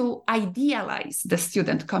tend to idealize the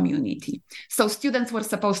student community. So students were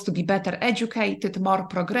supposed to be better educated, more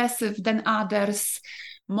progressive than others,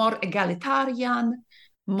 more egalitarian,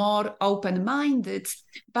 more open-minded.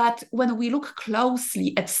 But when we look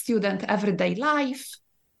closely at student everyday life,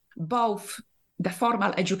 both the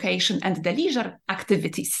formal education and the leisure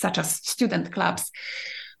activities, such as student clubs,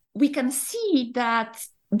 we can see that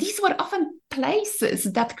these were often places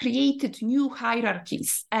that created new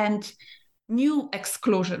hierarchies and new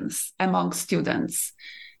exclusions among students.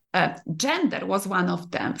 Gender was one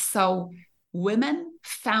of them. So women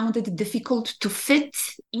found it difficult to fit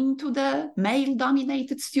into the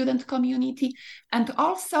male-dominated student community, and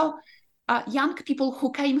also young people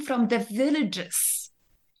who came from the villages.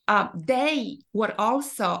 They were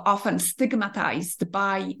also often stigmatized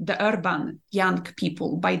by the urban young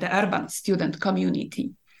people, by the urban student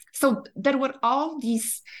community. So there were all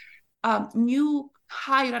these new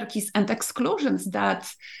hierarchies and exclusions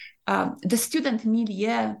that the student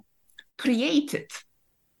milieu created.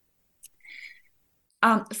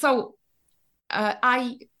 So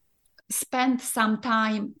I spent some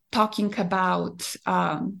time talking about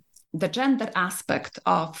the gender aspect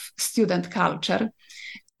of student culture.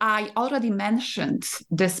 I already mentioned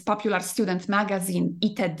this popular student magazine,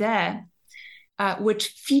 ITD, which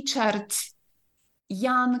featured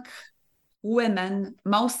young women,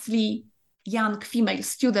 mostly young female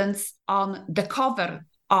students, on the cover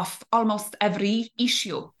of almost every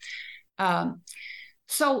issue.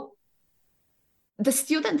 So the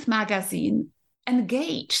student magazine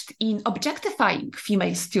engaged in objectifying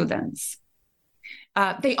female students.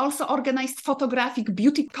 They also organized photographic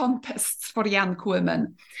beauty contests for young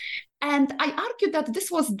women. And I argue that this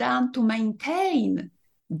was done to maintain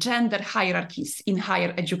gender hierarchies in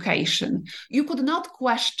higher education. You could not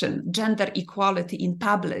question gender equality in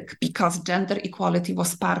public because gender equality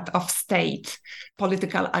was part of state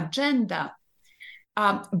political agenda.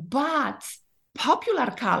 But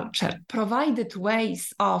popular culture provided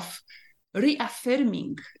ways of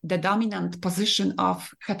reaffirming the dominant position of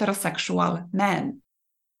heterosexual men.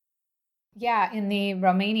 Yeah, in the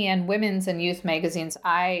Romanian women's and youth magazines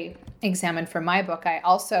I examined for my book, I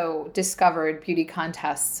also discovered beauty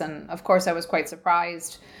contests. And of course, I was quite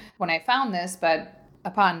surprised when I found this, but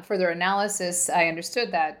upon further analysis, I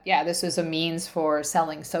understood that, yeah, this was a means for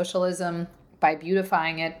selling socialism by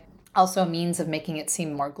beautifying it, also a means of making it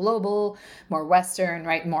seem more global, more Western,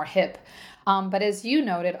 right, more hip. But as you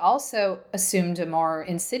noted, also assumed a more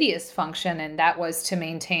insidious function, and that was to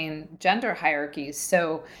maintain gender hierarchies.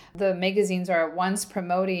 So the magazines are at once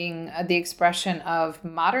promoting the expression of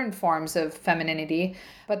modern forms of femininity,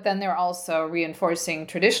 but then they're also reinforcing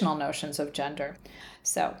traditional notions of gender.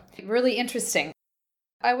 So really interesting.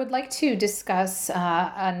 I would like to discuss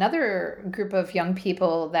another group of young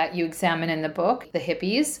people that you examine in the book, the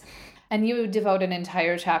hippies. And you devote an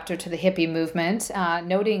entire chapter to the hippie movement,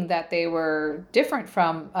 noting that they were different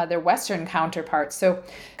from their Western counterparts. So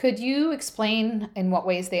could you explain in what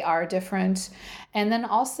ways they are different? And then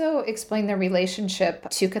also explain their relationship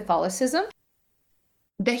to Catholicism?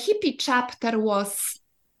 The hippie chapter was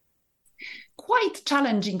quite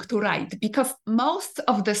challenging to write because most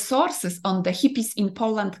of the sources on the hippies in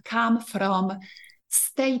Poland come from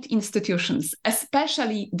state institutions,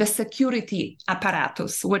 especially the security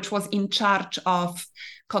apparatus, which was in charge of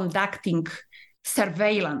conducting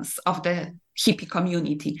surveillance of the hippie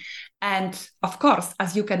community. And of course,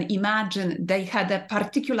 as you can imagine, they had a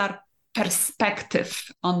particular perspective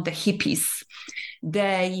on the hippies.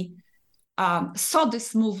 They saw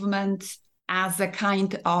this movement as a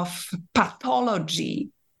kind of pathology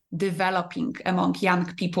developing among young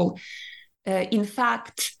people. In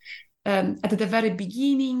fact, at the very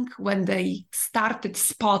beginning, when they started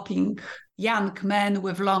spotting young men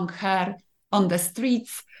with long hair on the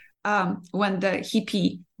streets, when the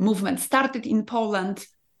hippie movement started in Poland,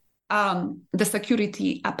 the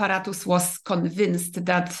security apparatus was convinced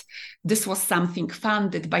that this was something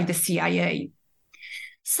funded by the CIA.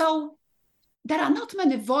 So there are not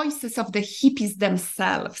many voices of the hippies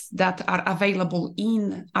themselves that are available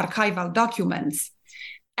in archival documents.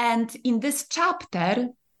 And in this chapter,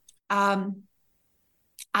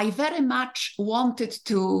 I very much wanted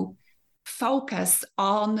to focus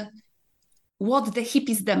on what the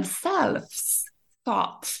hippies themselves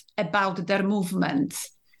thought about their movement.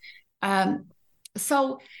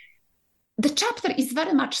 So the chapter is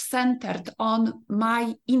very much centered on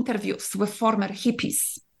my interviews with former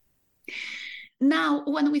hippies. Now,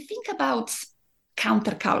 when we think about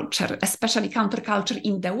counterculture, especially counterculture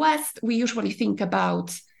in the West, we usually think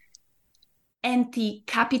about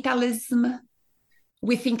anti-capitalism.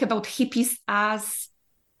 We think about hippies as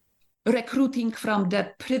recruiting from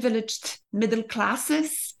the privileged middle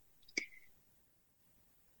classes.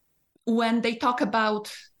 When they talk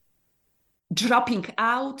about dropping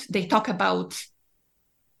out, they talk about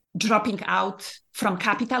dropping out from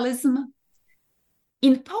capitalism.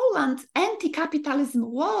 In Poland, anti-capitalism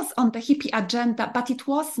was on the hippie agenda, but it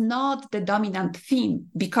was not the dominant theme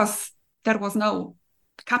because there was no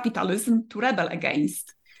capitalism to rebel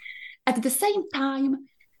against. At the same time,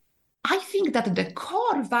 I think that the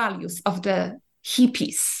core values of the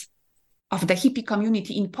hippies, of the hippie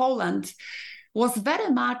community in Poland, was very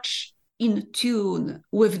much in tune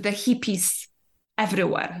with the hippies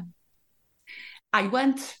everywhere. I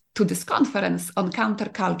went to this conference on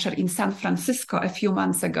counterculture in San Francisco a few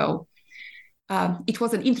months ago. It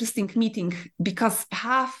was an interesting meeting because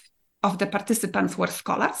half of the participants were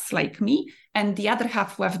scholars like me, and the other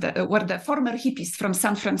half were the former hippies from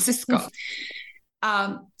San Francisco.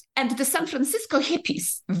 And the San Francisco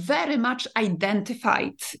hippies very much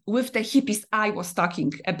identified with the hippies I was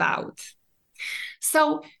talking about.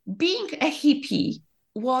 So being a hippie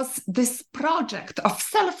was this project of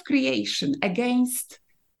self-creation against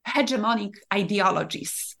hegemonic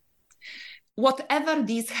ideologies. Whatever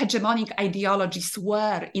these hegemonic ideologies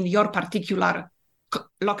were in your particular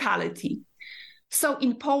locality. So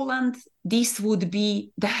in Poland, these would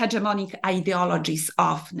be the hegemonic ideologies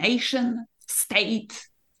of nation, state,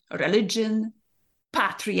 religion,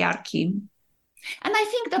 patriarchy. And I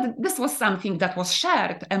think that this was something that was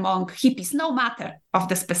shared among hippies, no matter of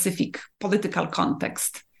the specific political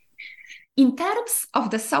context. In terms of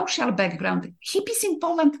the social background, hippies in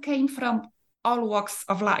Poland came from all walks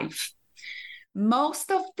of life.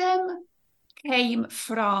 Most of them came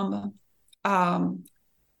from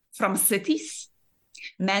cities.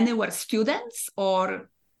 Many were students or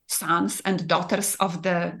sons and daughters of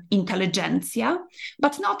the intelligentsia,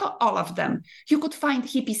 but not all of them. You could find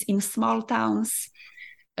hippies in small towns.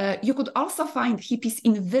 You could also find hippies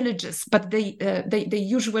in villages, but they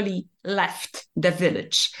usually left the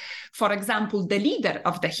village. For example, the leader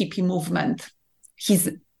of the hippie movement,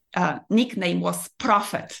 his nickname was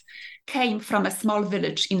Prophet, came from a small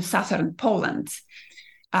village in southern Poland,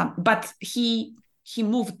 but he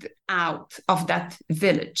moved out of that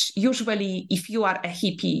village. Usually, if you are a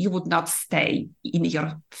hippie, you would not stay in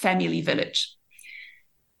your family village.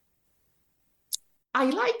 I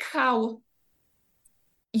like how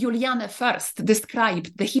Juliane first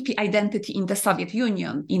described the hippie identity in the Soviet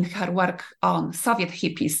Union in her work on Soviet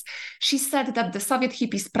hippies. She said that the Soviet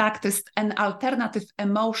hippies practiced an alternative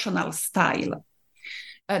emotional style.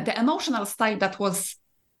 The emotional style that was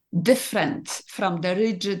different from the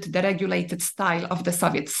rigid, deregulated style of the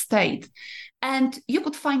Soviet state. And you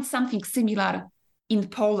could find something similar in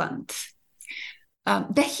Poland.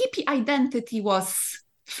 The hippie identity was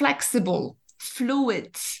flexible,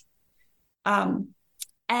 fluid,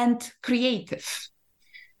 and creative.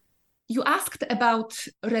 You asked about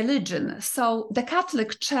religion. So the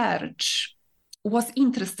Catholic Church was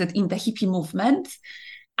interested in the hippie movement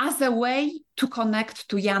as a way to connect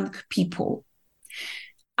to young people.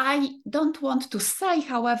 I don't want to say,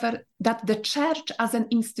 however, that the church as an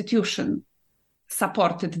institution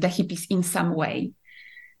supported the hippies in some way.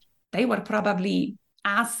 They were probably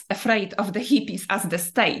as afraid of the hippies as the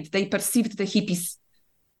state. They perceived the hippies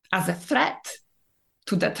as a threat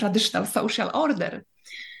to the traditional social order.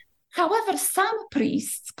 However, some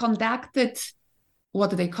priests conducted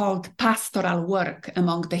what they called pastoral work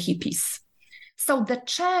among the hippies. So the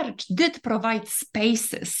church did provide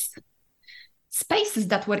spaces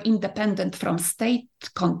that were independent from state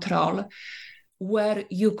control, where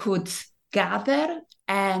you could gather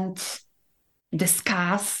and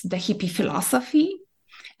discuss the hippie philosophy.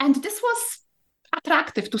 And this was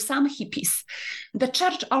attractive to some hippies. The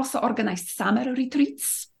church also organized summer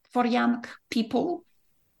retreats for young people,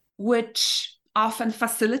 which often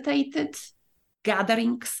facilitated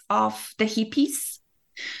gatherings of the hippies.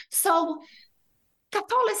 So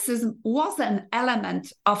Catholicism was an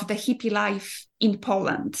element of the hippie life in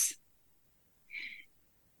Poland.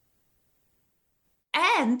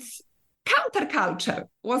 And counterculture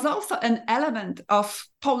was also an element of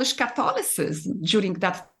Polish Catholicism during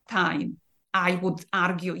that time. I would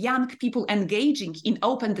argue young people engaging in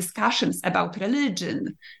open discussions about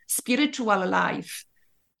religion, spiritual life,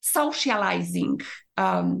 socializing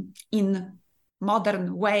in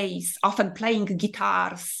modern ways, often playing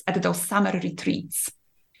guitars at those summer retreats,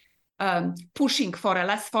 pushing for a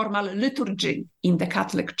less formal liturgy in the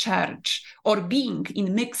Catholic Church, or being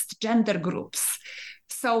in mixed gender groups.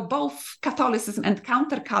 So both Catholicism and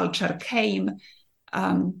counterculture came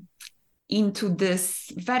into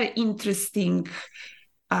this very interesting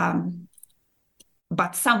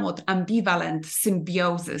but somewhat ambivalent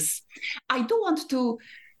symbiosis. I do want to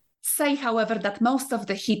say, however, that most of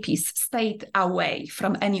the hippies stayed away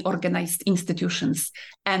from any organized institutions,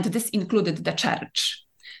 and this included the church.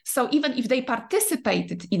 So even if they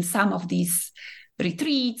participated in some of these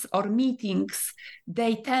retreats or meetings,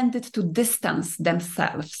 they tended to distance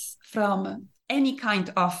themselves from any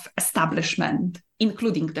kind of establishment,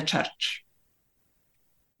 including the church.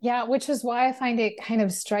 Yeah, which is why I find it kind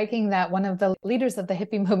of striking that one of the leaders of the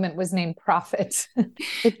hippie movement was named Prophet.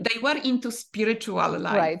 They were into spiritual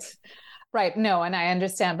life. Right. Right. No, and I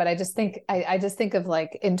understand, but I just think of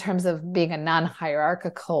like in terms of being a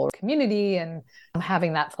non-hierarchical community and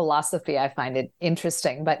having that philosophy, I find it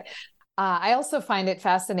interesting. But I also find it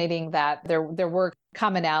fascinating that there were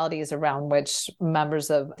commonalities around which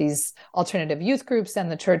members of these alternative youth groups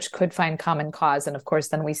and the church could find common cause. And of course,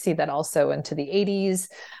 then we see that also into the 80s.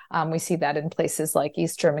 We see that in places like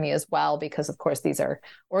East Germany as well, because of course, these are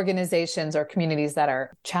organizations or communities that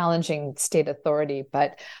are challenging state authority.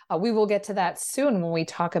 But we will get to that soon when we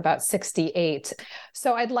talk about 68.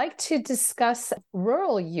 So I'd like to discuss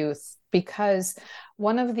rural youth, because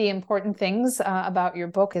one of the important things about your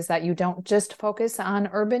book is that you don't just focus on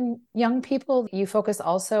urban young people. You focus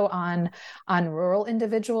also on rural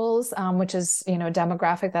individuals, which is, a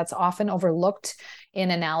demographic that's often overlooked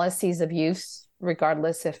in analyses of youth,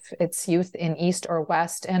 regardless if it's youth in East or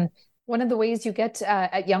West. And one of the ways you get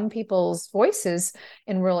at young people's voices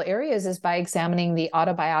in rural areas is by examining the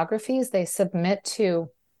autobiographies they submit to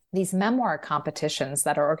these memoir competitions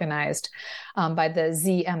that are organized by the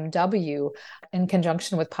ZMW in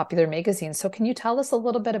conjunction with Popular Magazine. So can you tell us a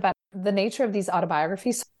little bit about the nature of these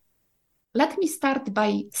autobiographies? Let me start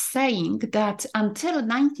by saying that until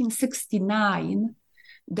 1969,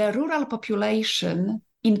 the rural population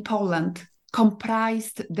in Poland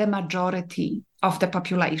comprised the majority of the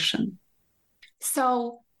population.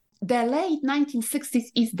 So the late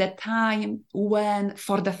 1960s is the time when,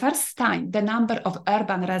 for the first time, the number of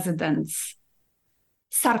urban residents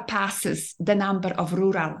surpasses the number of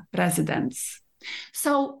rural residents.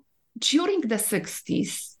 So during the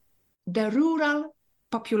 60s, the rural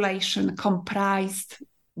population comprised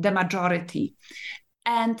the majority,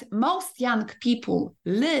 and most young people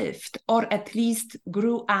lived or at least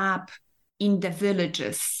grew up in the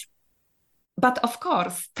villages. But of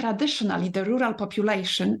course, traditionally, the rural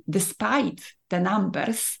population, despite the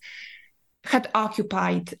numbers, had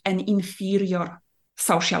occupied an inferior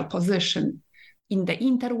social position. In the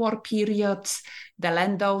interwar period, the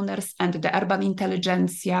landowners and the urban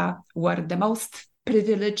intelligentsia were the most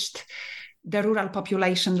privileged. The rural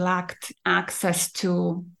population lacked access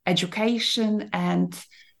to education and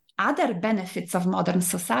other benefits of modern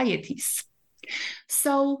societies.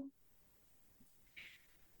 So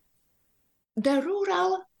the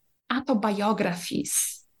rural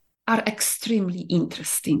autobiographies are extremely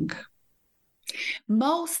interesting.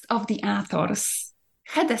 Most of the authors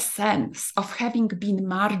had a sense of having been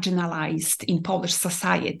marginalized in Polish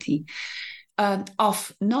society,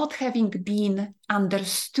 of not having been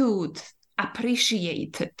understood,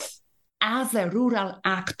 appreciated as a rural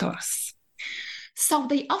actors. So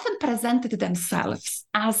they often presented themselves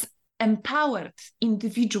as empowered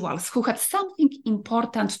individuals who had something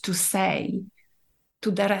important to say to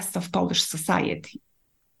the rest of Polish society.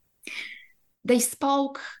 They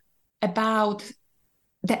spoke about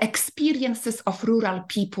the experiences of rural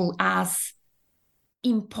people as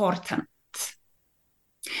important.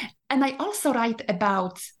 And I also write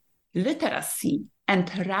about literacy and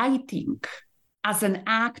writing as an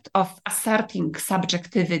act of asserting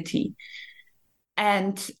subjectivity.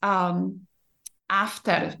 And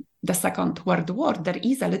after the Second World War, there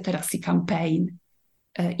is a literacy campaign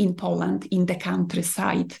in Poland, in the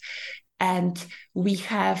countryside. And we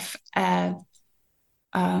have a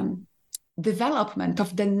development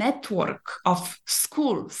of the network of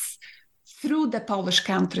schools through the Polish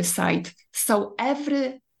countryside. So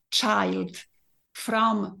every child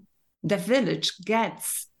from the village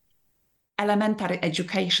gets elementary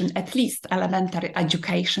education, at least elementary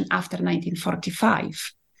education after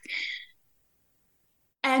 1945.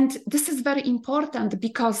 And this is very important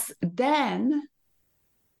because then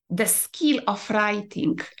the skill of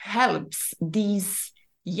writing helps these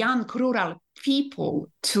young rural people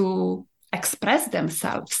to express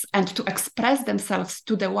themselves and to express themselves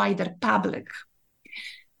to the wider public.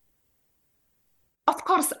 Of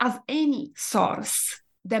course, as any source,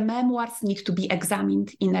 the memoirs need to be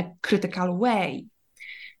examined in a critical way.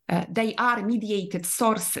 They are mediated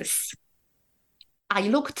sources. I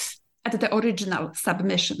looked at the original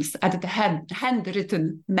submissions, at the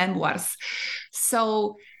handwritten memoirs.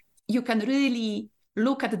 So you can really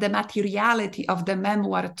look at the materiality of the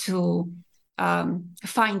memoir to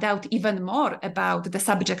find out even more about the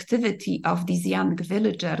subjectivity of these young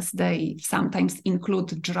villagers. They sometimes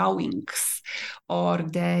include drawings, or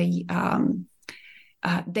they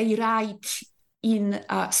write in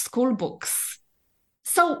school books.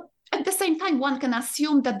 So at the same time, one can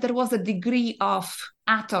assume that there was a degree of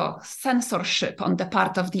author censorship on the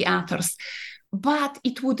part of the authors, But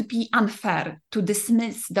it would be unfair to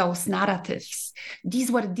dismiss those narratives. These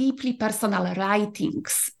were deeply personal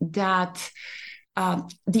writings that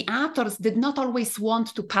the authors did not always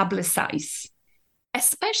want to publicize.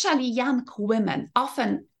 Especially young women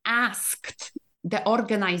often asked the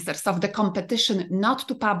organizers of the competition not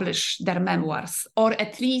to publish their memoirs, or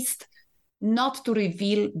at least not to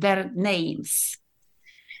reveal their names.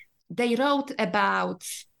 They wrote about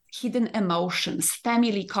hidden emotions,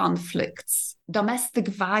 family conflicts, domestic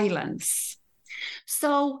violence.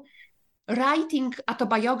 So writing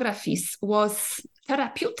autobiographies was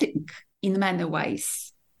therapeutic in many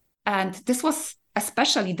ways. And this was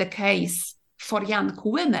especially the case for young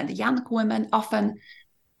women. Young women often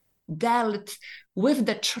dealt with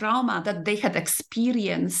the trauma that they had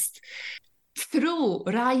experienced through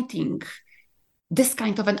writing this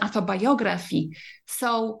kind of an autobiography.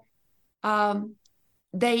 So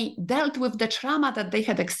they dealt with the trauma that they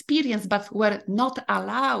had experienced, but were not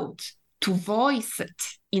allowed to voice it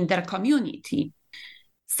in their community.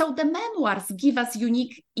 So the memoirs give us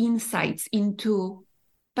unique insights into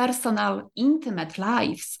personal, intimate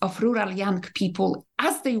lives of rural young people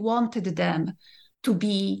as they wanted them to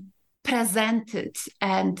be presented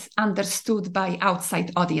and understood by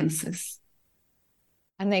outside audiences.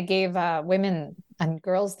 And they gave women and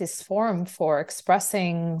girls this forum for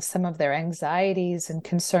expressing some of their anxieties and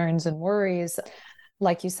concerns and worries,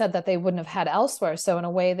 like you said, that they wouldn't have had elsewhere. So in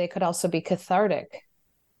a way, they could also be cathartic.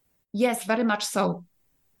 Yes, very much so.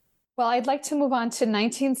 Well, I'd like to move on to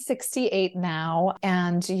 1968 now,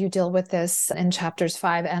 and you deal with this in chapters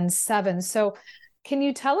 5 and 7. So can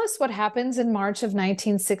you tell us what happens in March of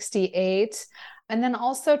 1968? And then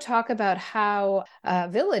also talk about how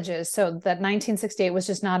villages, so that 1968 was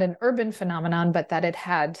just not an urban phenomenon, but that it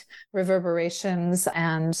had reverberations,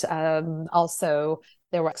 and also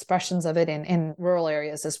there were expressions of it in rural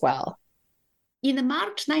areas as well. In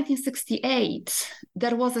March 1968,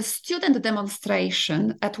 there was a student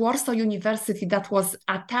demonstration at Warsaw University that was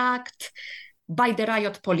attacked by the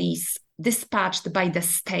riot police dispatched by the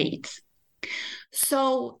state.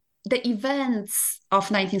 So the events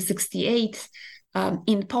of 1968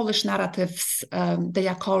 in Polish narratives, they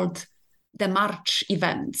are called the March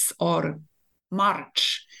events or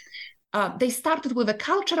March. They started with a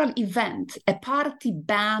cultural event, a party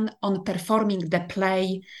ban on performing the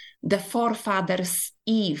play The Forefathers'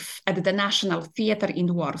 Eve at the National Theatre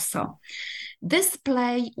in Warsaw. This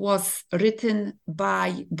play was written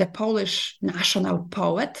by the Polish national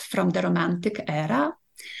poet from the Romantic era,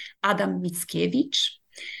 Adam Mickiewicz.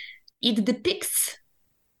 It depicts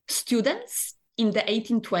students in the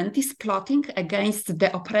 1820s plotting against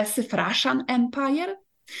the oppressive Russian Empire.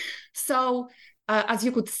 So, as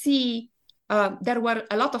you could see, there were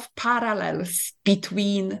a lot of parallels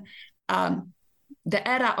between the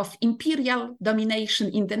era of imperial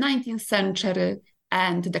domination in the 19th century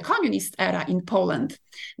and the communist era in Poland.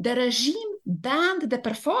 The regime banned the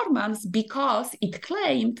performance because it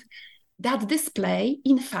claimed that this play,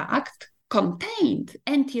 in fact, contained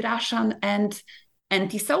anti-Russian and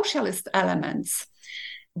anti-socialist elements.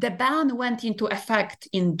 The ban went into effect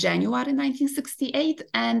in January 1968,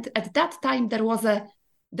 and at that time there was a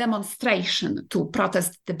demonstration to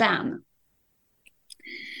protest the ban.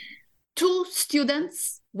 2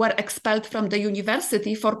 students were expelled from the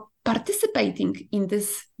university for participating in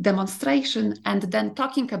this demonstration and then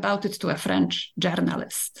talking about it to a French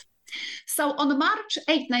journalist. So on March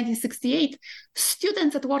 8, 1968,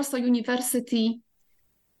 students at Warsaw University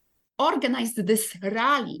organized this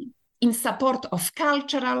rally in support of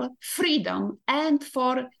cultural freedom and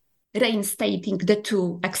for reinstating the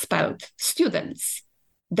 2 expelled students.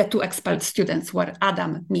 The 2 expelled students were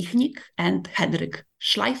Adam Michnik and Henryk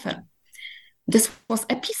Schleifer. This was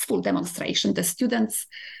a peaceful demonstration. The students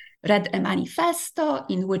read a manifesto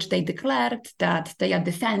in which they declared that they are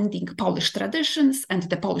defending Polish traditions and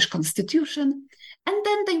the Polish constitution, and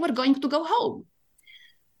then they were going to go home.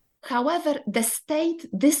 However, the state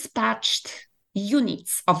dispatched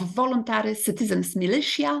units of voluntary citizens'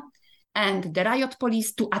 militia and the riot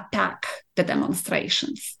police to attack the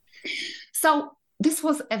demonstrations. So this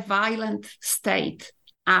was a violent state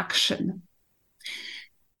action.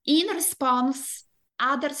 In response,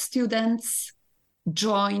 other students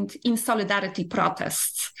joined in solidarity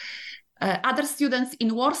protests. Other students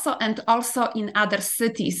in Warsaw and also in other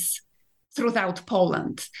cities throughout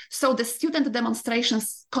Poland. So the student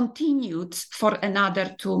demonstrations continued for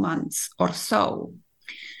another 2 months or so.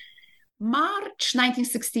 March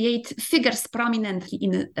 1968 figures prominently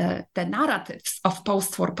in the narratives of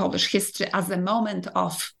post-war Polish history as a moment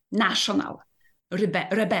of national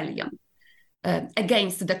rebellion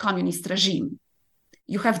against the communist regime.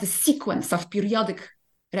 you have the sequence of periodic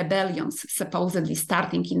rebellions, supposedly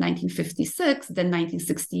starting in 1956, then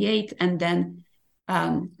 1968, and then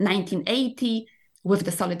 1980 with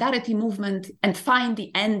the Solidarity movement, and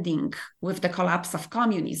finally ending with the collapse of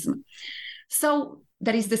communism. So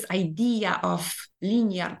there is this idea of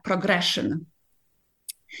linear progression.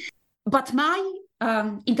 But my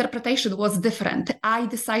interpretation was different. I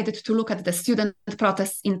decided to look at the student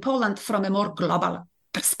protests in Poland from a more global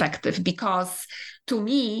perspective, because to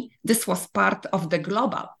me, this was part of the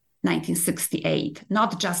global 1968,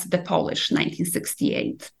 not just the Polish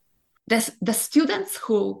 1968. The students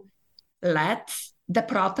who led the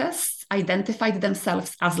protests identified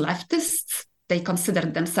themselves as leftists. They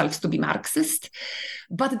considered themselves to be Marxist,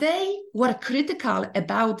 but they were critical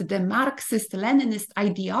about the Marxist-Leninist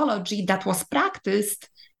ideology that was practiced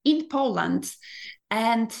in Poland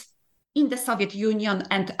and in the Soviet Union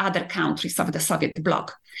and other countries of the Soviet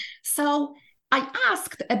bloc. So I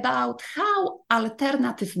asked about how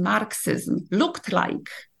alternative Marxism looked like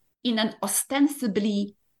in an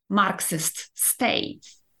ostensibly Marxist state.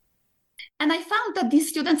 And I found that these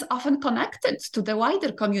students often connected to the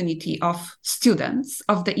wider community of students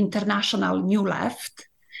of the international New Left.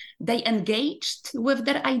 They engaged with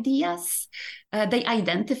their ideas. They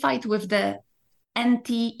identified with the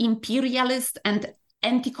anti-imperialist and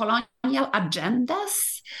anti-colonial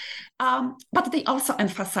agendas, but they also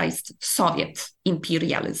emphasized Soviet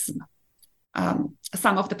imperialism.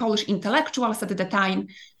 Some of the Polish intellectuals at the time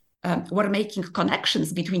were making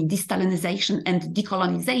connections between de-Stalinization and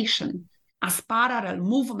decolonization as parallel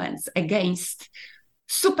movements against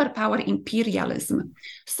superpower imperialism.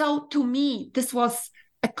 So to me, this was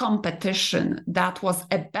a competition that was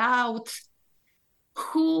about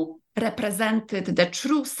who represented the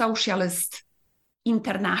true socialist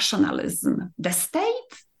internationalism, the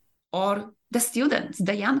state or the students,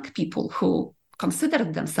 the young people who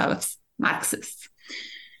considered themselves Marxists.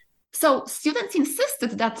 So students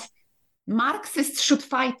insisted that Marxists should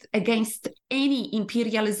fight against any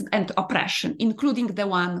imperialism and oppression, including the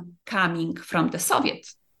one coming from the Soviet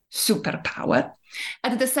superpower.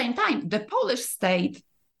 At the same time, the Polish state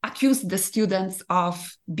accused the students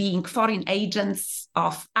of being foreign agents,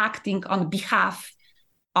 of acting on behalf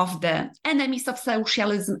of the enemies of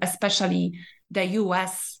socialism, especially the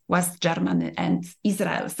US, West Germany, and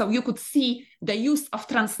Israel. So you could see the use of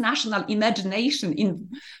transnational imagination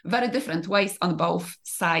in very different ways on both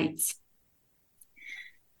sides.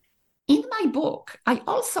 In my book, I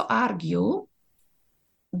also argue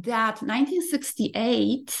that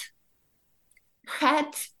 1968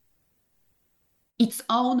 had its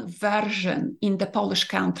own version in the Polish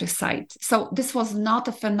countryside. So this was not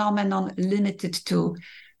a phenomenon limited to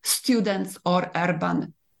students or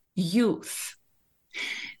urban youth.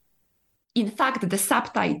 In fact, the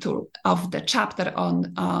subtitle of the chapter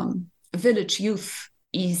on village youth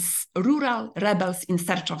is Rural Rebels in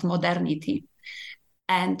Search of Modernity.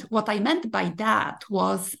 And what I meant by that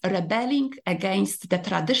was rebelling against the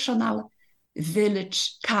traditional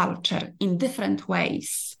village culture in different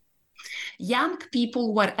ways. Young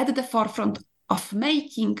people were at the forefront of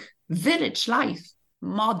making village life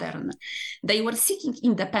modern. They were seeking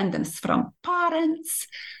independence from parents,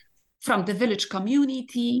 from the village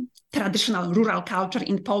community. Traditional rural culture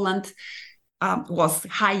in Poland was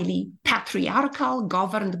highly patriarchal,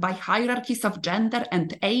 governed by hierarchies of gender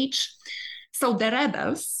and age. So the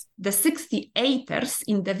rebels, the 68ers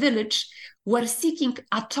in the village, were seeking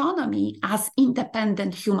autonomy as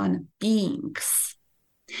independent human beings.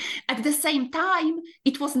 At the same time,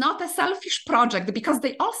 it was not a selfish project because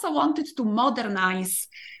they also wanted to modernize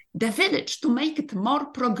the village, to make it more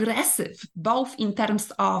progressive, both in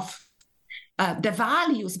terms of the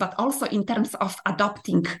values, but also in terms of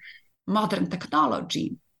adopting modern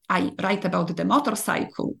technology. I write about the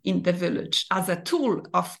motorcycle in the village as a tool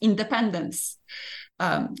of independence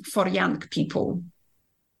for young people.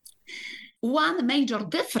 One major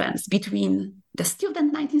difference between the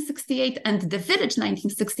student 1968 and the village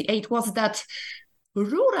 1968 was that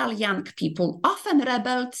rural young people often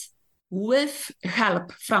rebelled with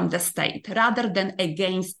help from the state rather than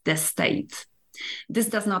against the state. This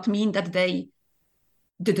does not mean that they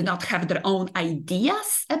did not have their own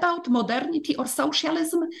ideas about modernity or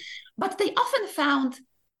socialism, but they often found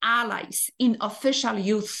allies in official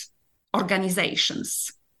youth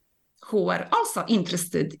organizations who were also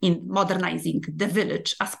interested in modernizing the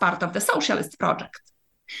village as part of the socialist project.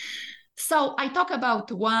 So I talk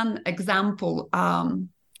about one example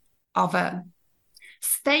of a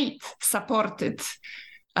state-supported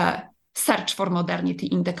search for modernity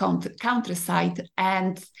in the countryside,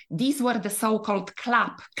 and these were the so-called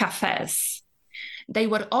club cafes. They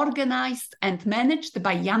were organized and managed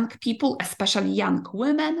by young people, especially young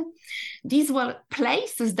women. These were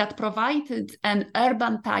places that provided an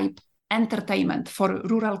urban type entertainment for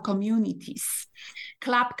rural communities.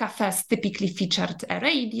 Club cafes typically featured a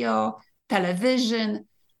radio, television,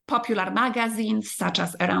 popular magazines such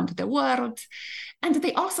as Around the World, and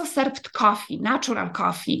they also served coffee, natural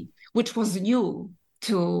coffee, which was new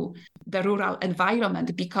to the rural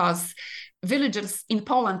environment because villagers in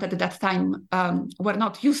Poland at that time were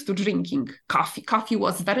not used to drinking coffee. Coffee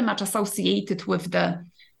was very much associated with the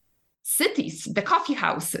cities, the coffee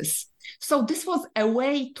houses. So this was a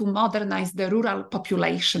way to modernize the rural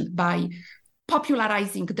population by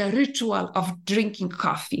popularizing the ritual of drinking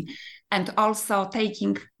coffee and also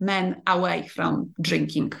taking men away from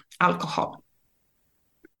drinking alcohol.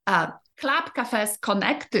 Club cafes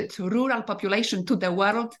connected rural population to the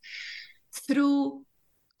world through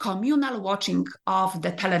communal watching of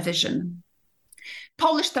the television.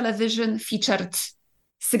 Polish television featured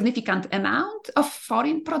significant amount of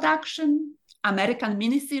foreign production, American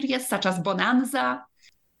miniseries such as Bonanza.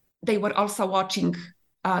 They were also watching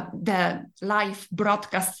the live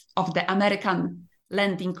broadcast of the American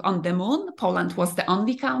landing on the moon. Poland was the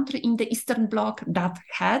only country in the Eastern Bloc that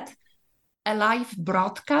had a live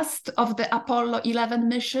broadcast of the Apollo 11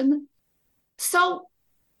 mission. So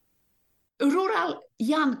rural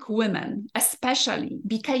young women especially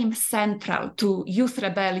became central to youth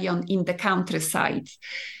rebellion in the countryside.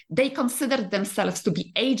 They considered themselves to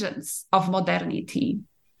be agents of modernity.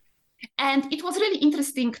 And it was really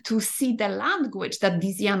interesting to see the language that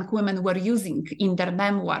these young women were using in their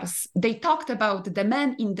memoirs. They talked about the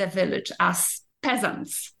men in the village as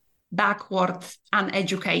peasants, backward,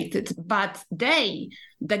 uneducated, but they,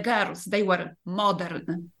 the girls, they were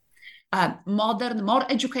modern, more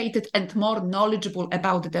educated and more knowledgeable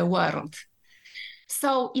about the world.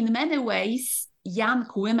 So in many ways, young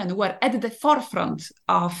women were at the forefront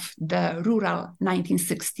of the rural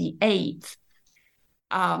 1968.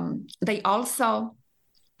 They also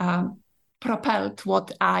propelled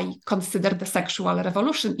what I consider the sexual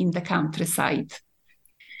revolution in the countryside.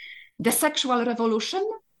 The sexual revolution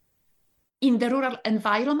in the rural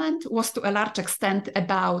environment was to a large extent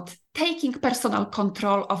about taking personal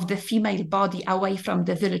control of the female body away from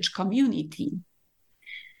the village community.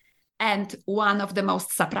 And one of the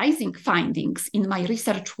most surprising findings in my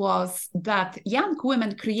research was that young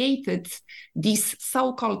women created these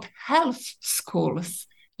so-called health schools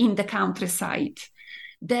in the countryside.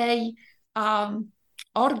 They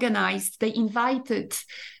organized, they invited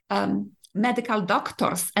medical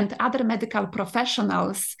doctors and other medical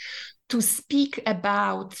professionals to speak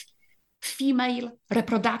about female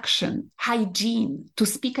reproduction, hygiene, to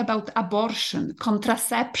speak about abortion,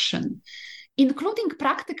 contraception, including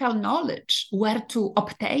practical knowledge where to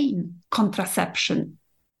obtain contraception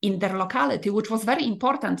in their locality, which was very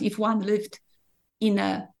important if one lived in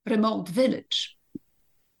a remote village.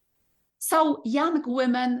 So young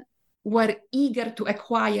women were eager to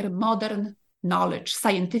acquire modern knowledge,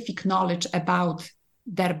 scientific knowledge about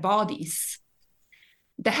their bodies.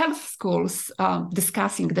 The health schools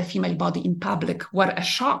discussing the female body in public were a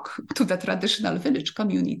shock to the traditional village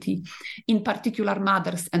community. In particular,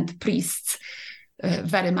 mothers and priests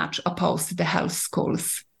very much opposed the health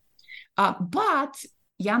schools. But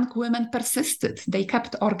young women persisted. They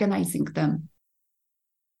kept organizing them.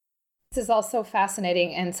 This is also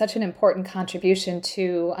fascinating and such an important contribution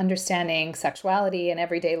to understanding sexuality and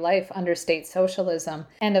everyday life under state socialism.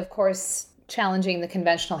 And of course, challenging the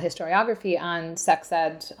conventional historiography on sex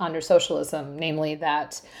ed under socialism, namely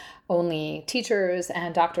that only teachers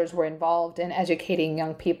and doctors were involved in educating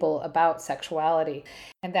young people about sexuality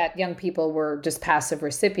and that young people were just passive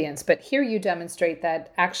recipients. But here you demonstrate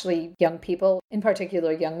that actually young people, in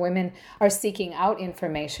particular young women, are seeking out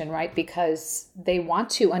information, right? Because they want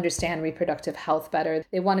to understand reproductive health better.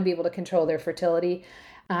 They want to be able to control their fertility.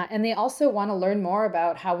 And they also want to learn more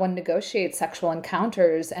about how one negotiates sexual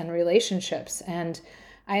encounters and relationships. And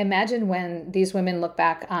I imagine when these women look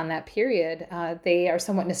back on that period, they are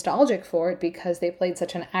somewhat nostalgic for it because they played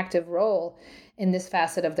such an active role in this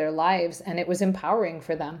facet of their lives, and it was empowering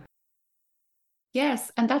for them. Yes,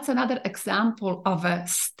 and that's another example of a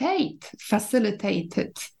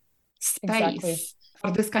state-facilitated space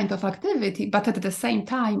for this kind of activity. But at the same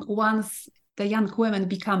time, once the young women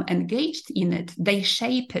become engaged in it, they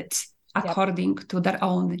shape it according to their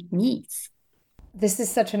own needs. This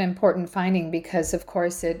is such an important finding because, of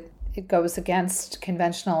course, it goes against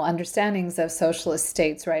conventional understandings of socialist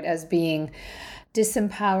states, right, as being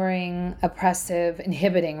disempowering, oppressive,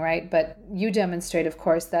 inhibiting, right? But you demonstrate, of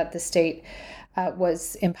course, that the state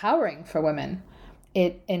was empowering for women.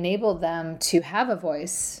 it enabled them to have a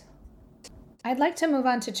voice. I'd like to move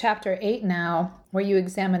on to chapter 8 now, where you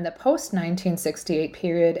examine the post-1968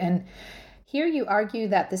 period, and here you argue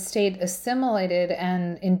that the state assimilated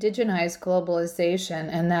and indigenized globalization,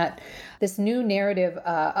 and that this new narrative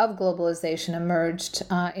of globalization emerged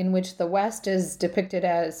in which the West is depicted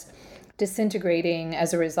as disintegrating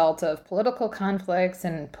as a result of political conflicts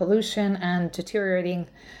and pollution and deteriorating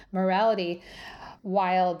morality,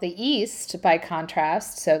 while the East, by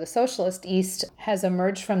contrast, so the socialist East, has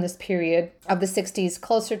emerged from this period of the 60s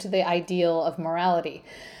closer to the ideal of morality.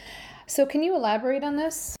 So can you elaborate on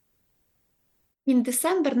this? In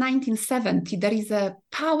December 1970, there is a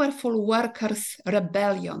powerful workers'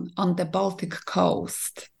 rebellion on the Baltic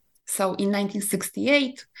coast. So in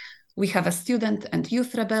 1968, we have a student and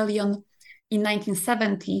youth rebellion. In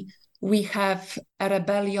 1970, we have a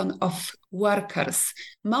rebellion of workers,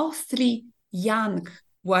 mostly young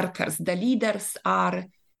workers. The leaders are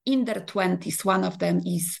in their 20s. One of them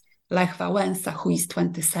is Lech Wałęsa, who is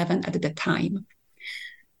 27 at the time.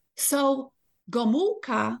 So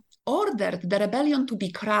Gomułka ordered the rebellion to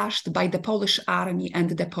be crushed by the Polish army and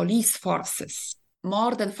the police forces.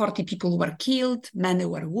 More than 40 people were killed, many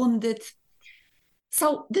were wounded.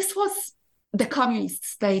 So this was the communist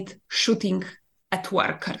state shooting at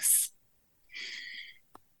workers.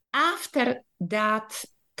 After that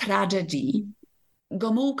tragedy,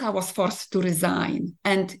 Gomułka was forced to resign,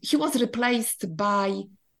 and he was replaced by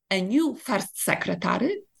a new first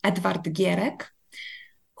secretary, Edward Gierek,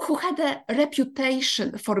 who had a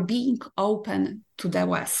reputation for being open to the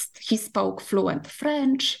West. He spoke fluent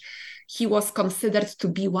French. He was considered to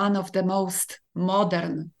be one of the most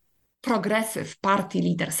modern, progressive party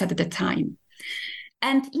leaders at the time.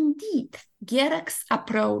 And indeed, Gierek's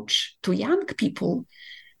approach to young people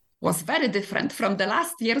was very different from the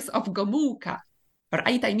last years of Gomułka,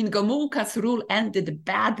 right? I mean, Gomułka's rule ended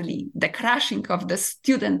badly, the crushing of the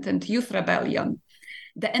student and youth rebellion,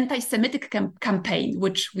 the anti-Semitic campaign,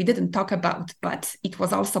 which we didn't talk about, but it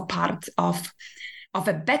was also part of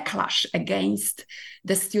a backlash against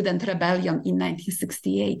the student rebellion in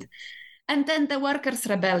 1968. And then the workers'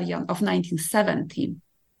 rebellion of 1970.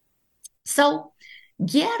 So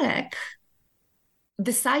Gierek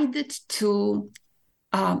decided to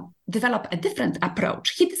develop a different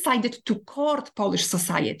approach. He decided to court Polish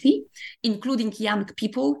society, including young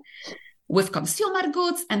people, with consumer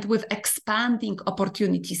goods and with expanding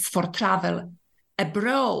opportunities for travel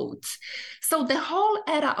abroad. So the whole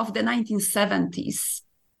era of the 1970s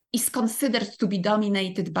is considered to be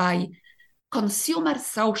dominated by consumer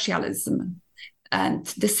socialism. And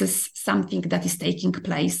this is something that is taking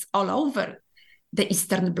place all over the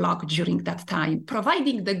Eastern Bloc during that time,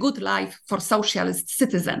 providing the good life for socialist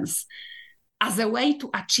citizens as a way to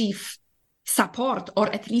achieve support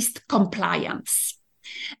or at least compliance.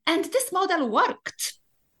 And this model worked,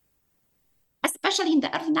 especially in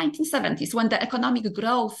the early 1970s, when the economic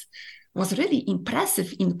growth was really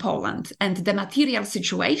impressive in Poland and the material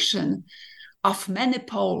situation of many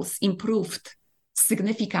Poles improved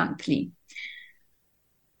significantly.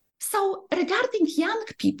 So regarding young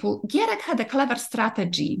people, Gierek had a clever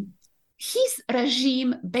strategy. His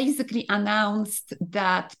regime basically announced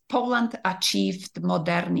that Poland achieved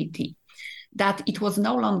modernity, that it was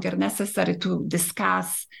no longer necessary to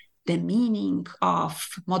discuss the meaning of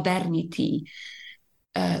modernity.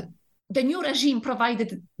 The new regime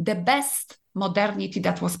provided the best modernity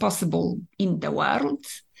that was possible in the world.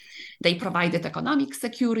 They provided economic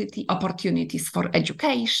security, opportunities for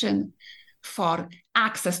education, for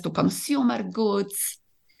access to consumer goods.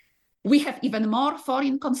 We have even more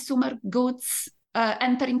foreign consumer goods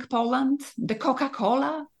entering Poland. The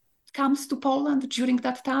Coca-Cola comes to Poland during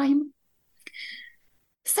that time.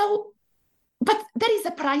 So, but there is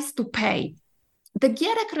a price to pay. The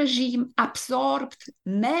Gierek regime absorbed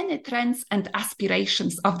many trends and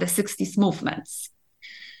aspirations of the 60s movements.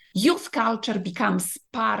 Youth culture becomes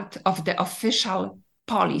part of the official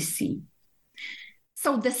policy.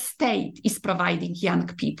 So the state is providing young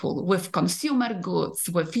people with consumer goods,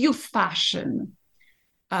 with youth fashion.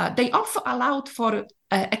 They also allowed for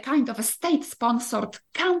a kind of a state-sponsored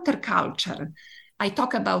counterculture. I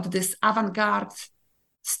talk about this avant-garde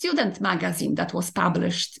student magazine that was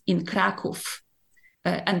published in Krakow,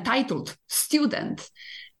 entitled Student.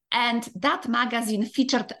 And that magazine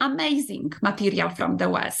featured amazing material from the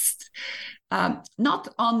West. Not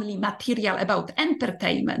only material about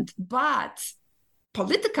entertainment, but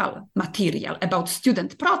political material about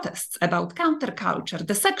student protests, about counterculture,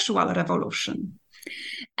 the sexual revolution.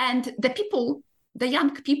 And the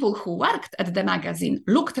young people who worked at the magazine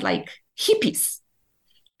looked like hippies.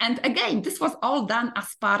 And again, this was all done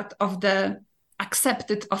as part of the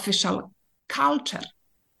accepted official culture.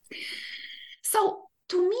 So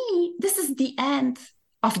to me, this is the end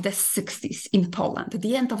of the 60s in Poland,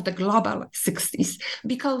 the end of the global 60s,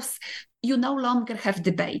 because you no longer have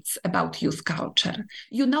debates about youth culture.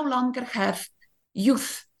 You no longer have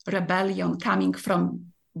youth rebellion coming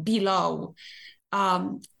from below.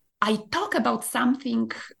 I talk about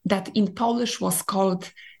something that in Polish was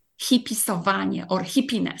called hippisowanie or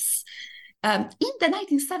hippiness. In the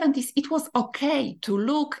 1970s, it was okay to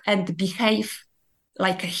look and behave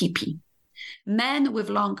like a hippie. Men with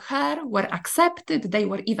long hair were accepted. They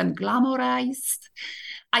were even glamorized.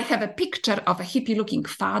 I have a picture of a hippie-looking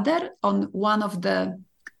father on one of the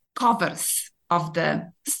covers of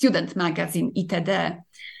the student magazine ITD.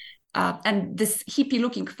 And this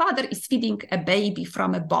hippie-looking father is feeding a baby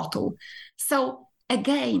from a bottle. So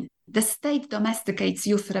again, the state domesticates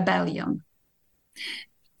youth rebellion.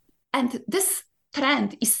 And this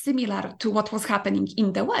trend is similar to what was happening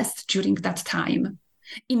in the West during that time.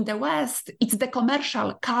 In the West, it's the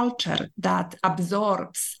commercial culture that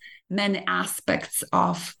absorbs many aspects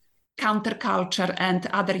of counterculture and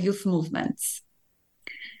other youth movements.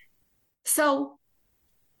 So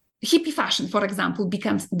hippie fashion, for example,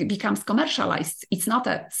 becomes commercialized. It's not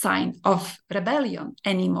a sign of rebellion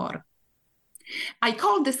anymore. I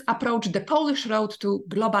call this approach the Polish road to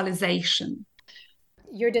globalization.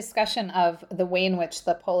 Your discussion of the way in which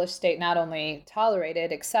the Polish state not only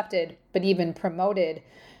tolerated, accepted, but even promoted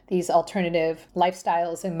these alternative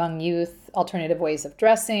lifestyles among youth, alternative ways of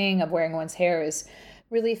dressing, of wearing one's hair, is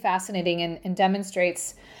really fascinating and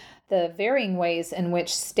demonstrates the varying ways in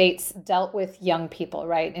which states dealt with young people,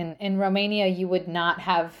 right? In Romania, you would not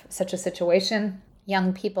have such a situation.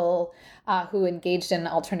 Young people who engaged in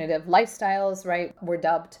alternative lifestyles, right, were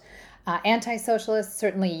dubbed anti-socialists.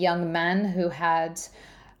 Certainly young men who had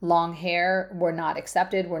long hair were not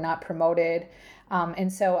accepted, were not promoted.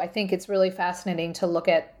 And so I think it's really fascinating to look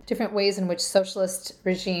at different ways in which socialist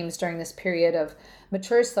regimes during this period of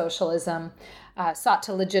mature socialism sought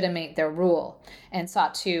to legitimate their rule and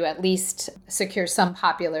sought to at least secure some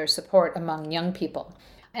popular support among young people.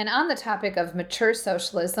 And on the topic of mature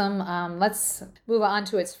socialism, let's move on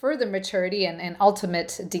to its further maturity and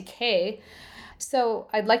ultimate decay. So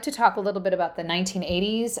I'd like to talk a little bit about the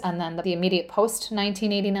 1980s and then the immediate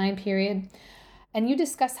post-1989 period. And you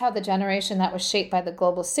discuss how the generation that was shaped by the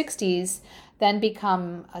global 60s then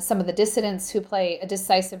become some of the dissidents who play a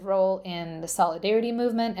decisive role in the solidarity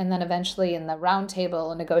movement and then eventually in the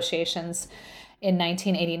roundtable negotiations in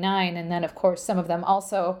 1989. And then, of course, some of them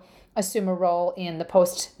also assume a role in the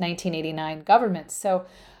post-1989 government. So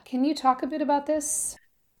can you talk a bit about this?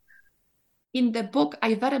 In the book,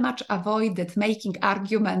 I very much avoided making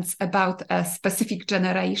arguments about a specific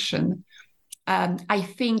generation. I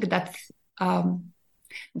think that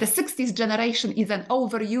the 60s generation is an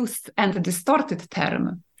overused and distorted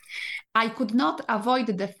term. I could not avoid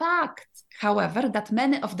the fact, however, that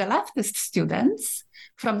many of the leftist students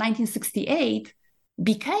from 1968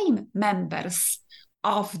 became members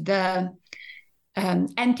of the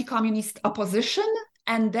anti-communist opposition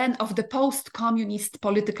and then of the post-communist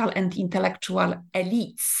political and intellectual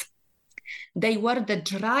elites. They were the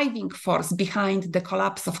driving force behind the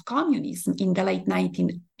collapse of communism in the late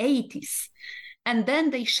 1980s. And then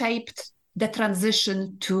they shaped the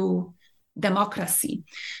transition to democracy.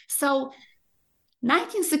 So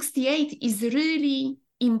 1968 is really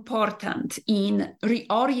important in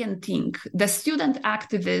reorienting the student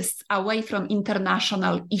activists away from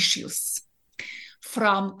international issues,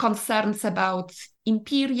 from concerns about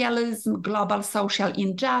imperialism, global social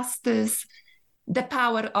injustice, the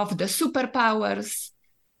power of the superpowers,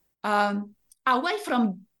 away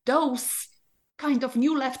from those kind of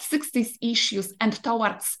new left 60s issues and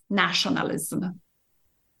towards nationalism.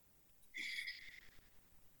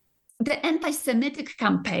 The anti-Semitic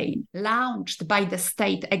campaign launched by the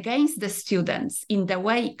state against the students in the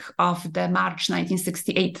wake of the March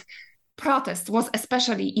 1968 protest was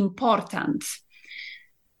especially important.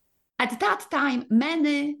 At that time,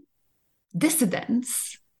 many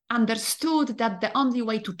dissidents understood that the only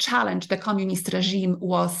way to challenge the communist regime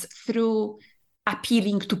was through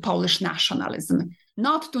appealing to Polish nationalism,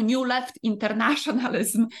 not to new left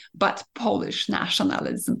internationalism, but Polish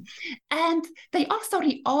nationalism. And they also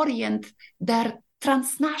reorient their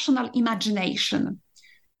transnational imagination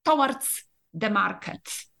towards the market.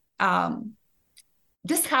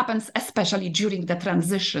 This happens especially during the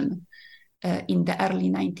transition in the early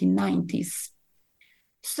 1990s.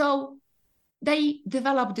 So they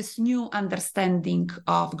developed this new understanding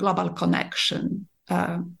of global connection,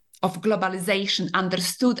 of globalization,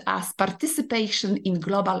 understood as participation in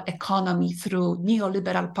global economy through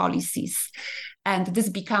neoliberal policies And this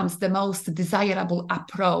becomes the most desirable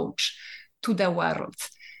approach to the world,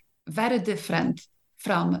 very different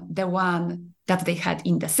from the one that they had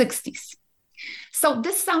in the 60s. So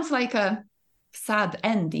this sounds like a sad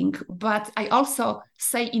ending, but I also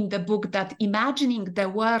say in the book that imagining the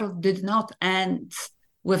world did not end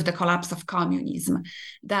with the collapse of communism,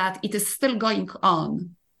 that it is still going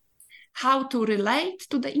on. How to relate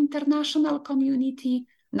to the international community,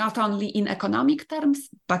 not only in economic terms,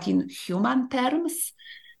 but in human terms,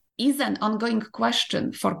 is an ongoing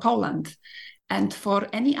question for Poland and for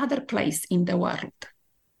any other place in the world.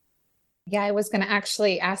 Yeah, I was going to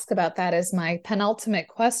actually ask about that as my penultimate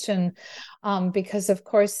question, because of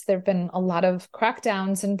course there have been a lot of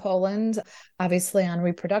crackdowns in Poland, obviously on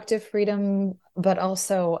reproductive freedom, but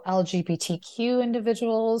also LGBTQ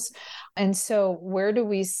individuals. And so where do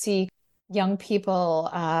we see young people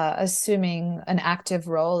assuming an active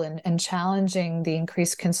role in challenging the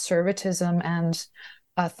increased conservatism and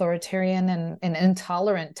authoritarian and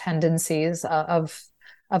intolerant tendencies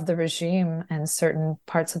of the regime and certain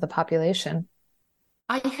parts of the population?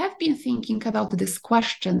 I have been thinking about this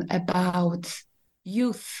question about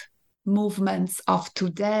youth movements of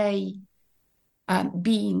today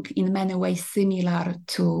being in many ways similar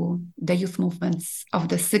to the youth movements of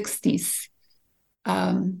the 60s.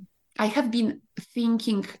 I have been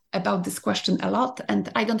thinking about this question a lot, and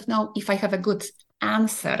I don't know if I have a good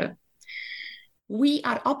answer. We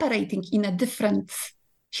are operating in a different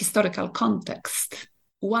historical context.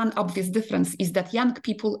 One obvious difference is that young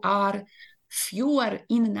people are fewer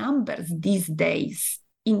in numbers these days.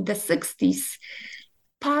 In the 60s,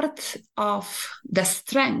 part of the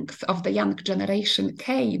strength of the young generation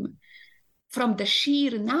came from the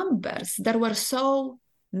sheer numbers. There were so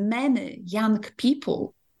many young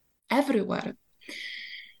people everywhere.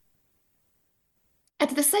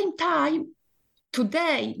 At the same time,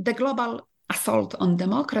 today, the global assault on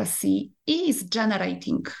democracy is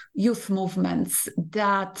generating youth movements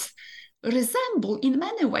that resemble in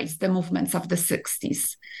many ways the movements of the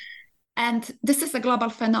 60s. And this is a global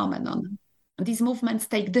phenomenon. These movements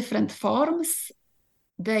take different forms.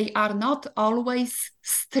 They are not always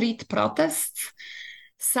street protests.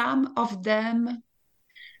 Some of them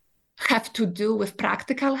have to do with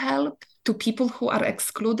practical help to people who are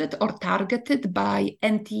excluded or targeted by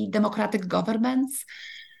anti-democratic governments,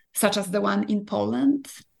 such as the one in Poland.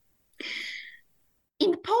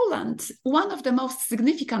 In Poland, one of the most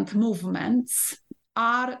significant movements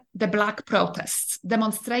are the Black protests,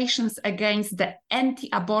 demonstrations against the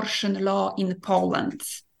anti-abortion law in Poland.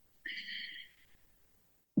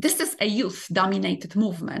 This is a youth-dominated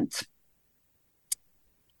movement.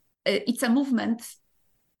 It's a movement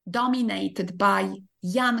dominated by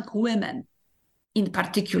young women in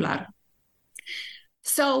particular.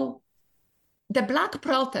 So the Black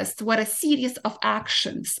protests were a series of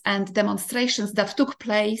actions and demonstrations that took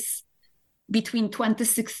place between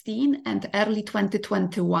 2016 and early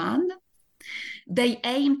 2021. They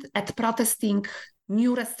aimed at protesting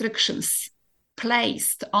new restrictions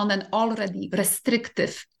placed on an already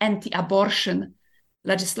restrictive anti-abortion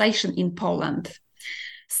legislation in Poland.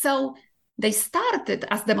 So they started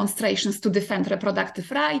as demonstrations to defend reproductive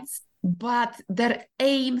rights, but their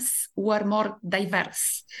aims were more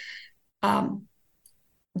diverse.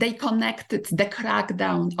 They connected the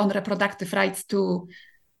crackdown on reproductive rights to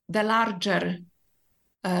the larger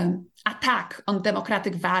attack on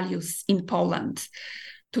democratic values in Poland,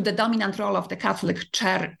 to the dominant role of the Catholic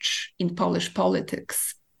Church in Polish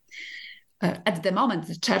politics. At the moment,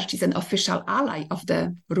 the Church is an official ally of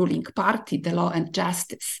the ruling party, the Law and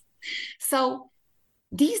Justice. So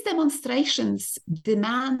these demonstrations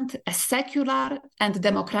demand a secular and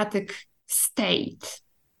democratic state.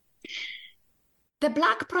 The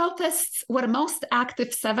Black protests were most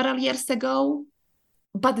active several years ago,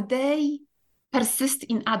 but they persist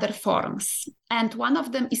in other forms. And one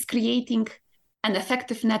of them is creating an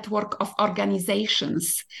effective network of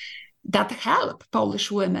organizations that help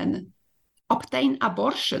Polish women obtain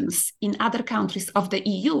abortions in other countries of the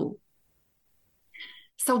EU.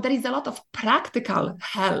 So there is a lot of practical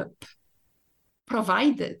help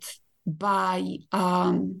provided by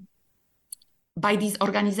these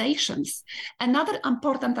organizations. Another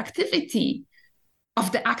important activity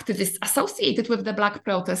of the activists associated with the Black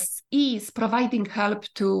protests is providing help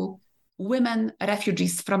to women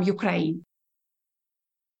refugees from Ukraine.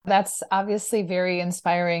 That's obviously very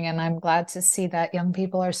inspiring, and I'm glad to see that young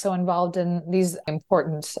people are so involved in these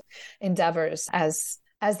important endeavors as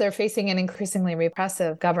they're facing an increasingly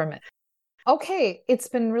repressive government. Okay, it's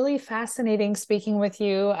been really fascinating speaking with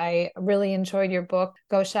you. I really enjoyed your book,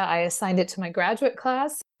 Gosha. I assigned it to my graduate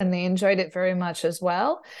class and they enjoyed it very much as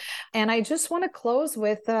well. And I just want to close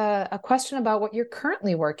with a question about what you're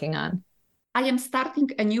currently working on. I am starting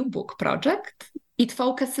a new book project. It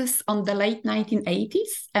focuses on the late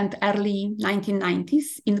 1980s and early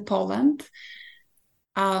 1990s in Poland,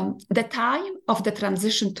 the time of the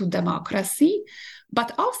transition to democracy,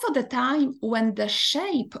 but also the time when the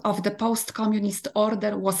shape of the post-communist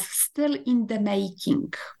order was still in the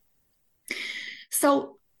making.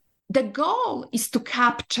 So the goal is to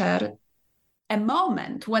capture a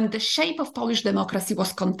moment when the shape of Polish democracy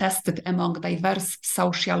was contested among diverse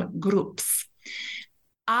social groups.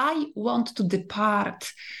 I want to depart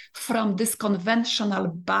from this conventional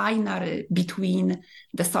binary between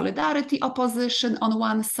the Solidarity opposition on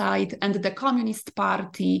one side and the Communist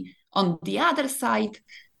Party on the other side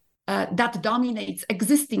that dominates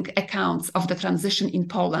existing accounts of the transition in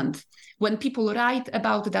Poland. When people write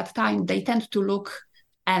about that time, they tend to look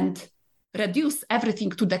and reduce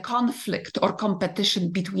everything to the conflict or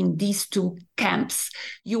competition between these two camps.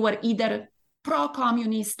 You were either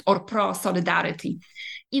pro-communist or pro-solidarity.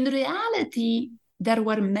 In reality, there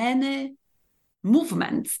were many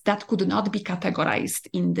movements that could not be categorized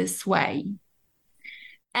in this way.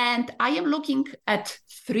 And I am looking at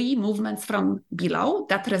three movements from below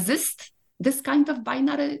that resist this kind of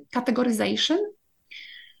binary categorization.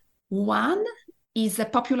 One is a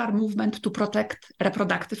popular movement to protect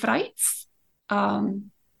reproductive rights.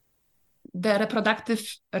 The reproductive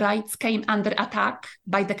rights came under attack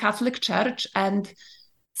by the Catholic Church and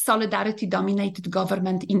Solidarity dominated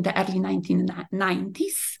government in the early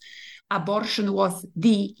 1990s. Abortion was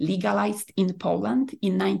delegalized in Poland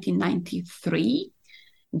in 1993,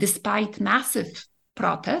 despite massive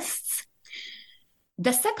protests.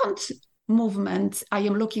 The second movement I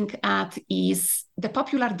am looking at is the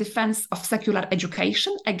popular defense of secular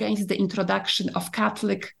education against the introduction of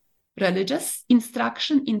Catholic religious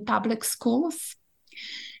instruction in public schools.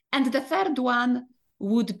 And the third one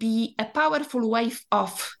would be a powerful wave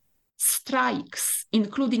of strikes,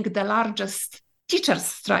 including the largest teachers'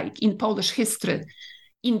 strike in Polish history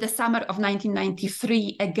in the summer of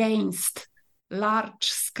 1993 against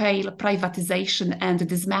large-scale privatization and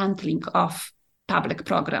dismantling of public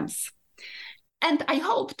programs. And I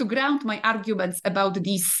hope to ground my arguments about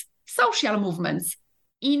these social movements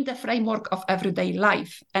in the framework of everyday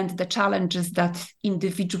life and the challenges that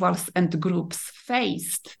individuals and groups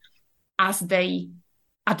faced as they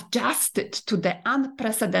adjusted to the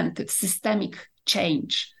unprecedented systemic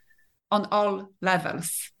change on all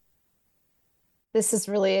levels. This is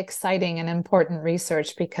really exciting and important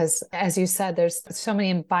research because, as you said, there's so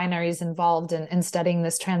many binaries involved in studying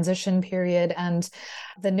this transition period, and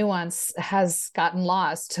the nuance has gotten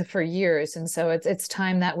lost for years. And so it's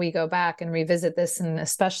time that we go back and revisit this, and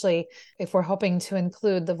especially if we're hoping to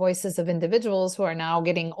include the voices of individuals who are now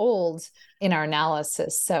getting old in our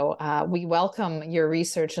analysis. So we welcome your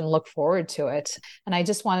research and look forward to it. And I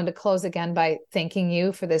just wanted to close again by thanking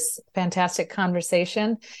you for this fantastic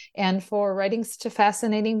conversation and for writing such a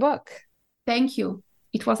fascinating book. Thank you.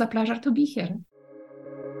 It was a pleasure to be here.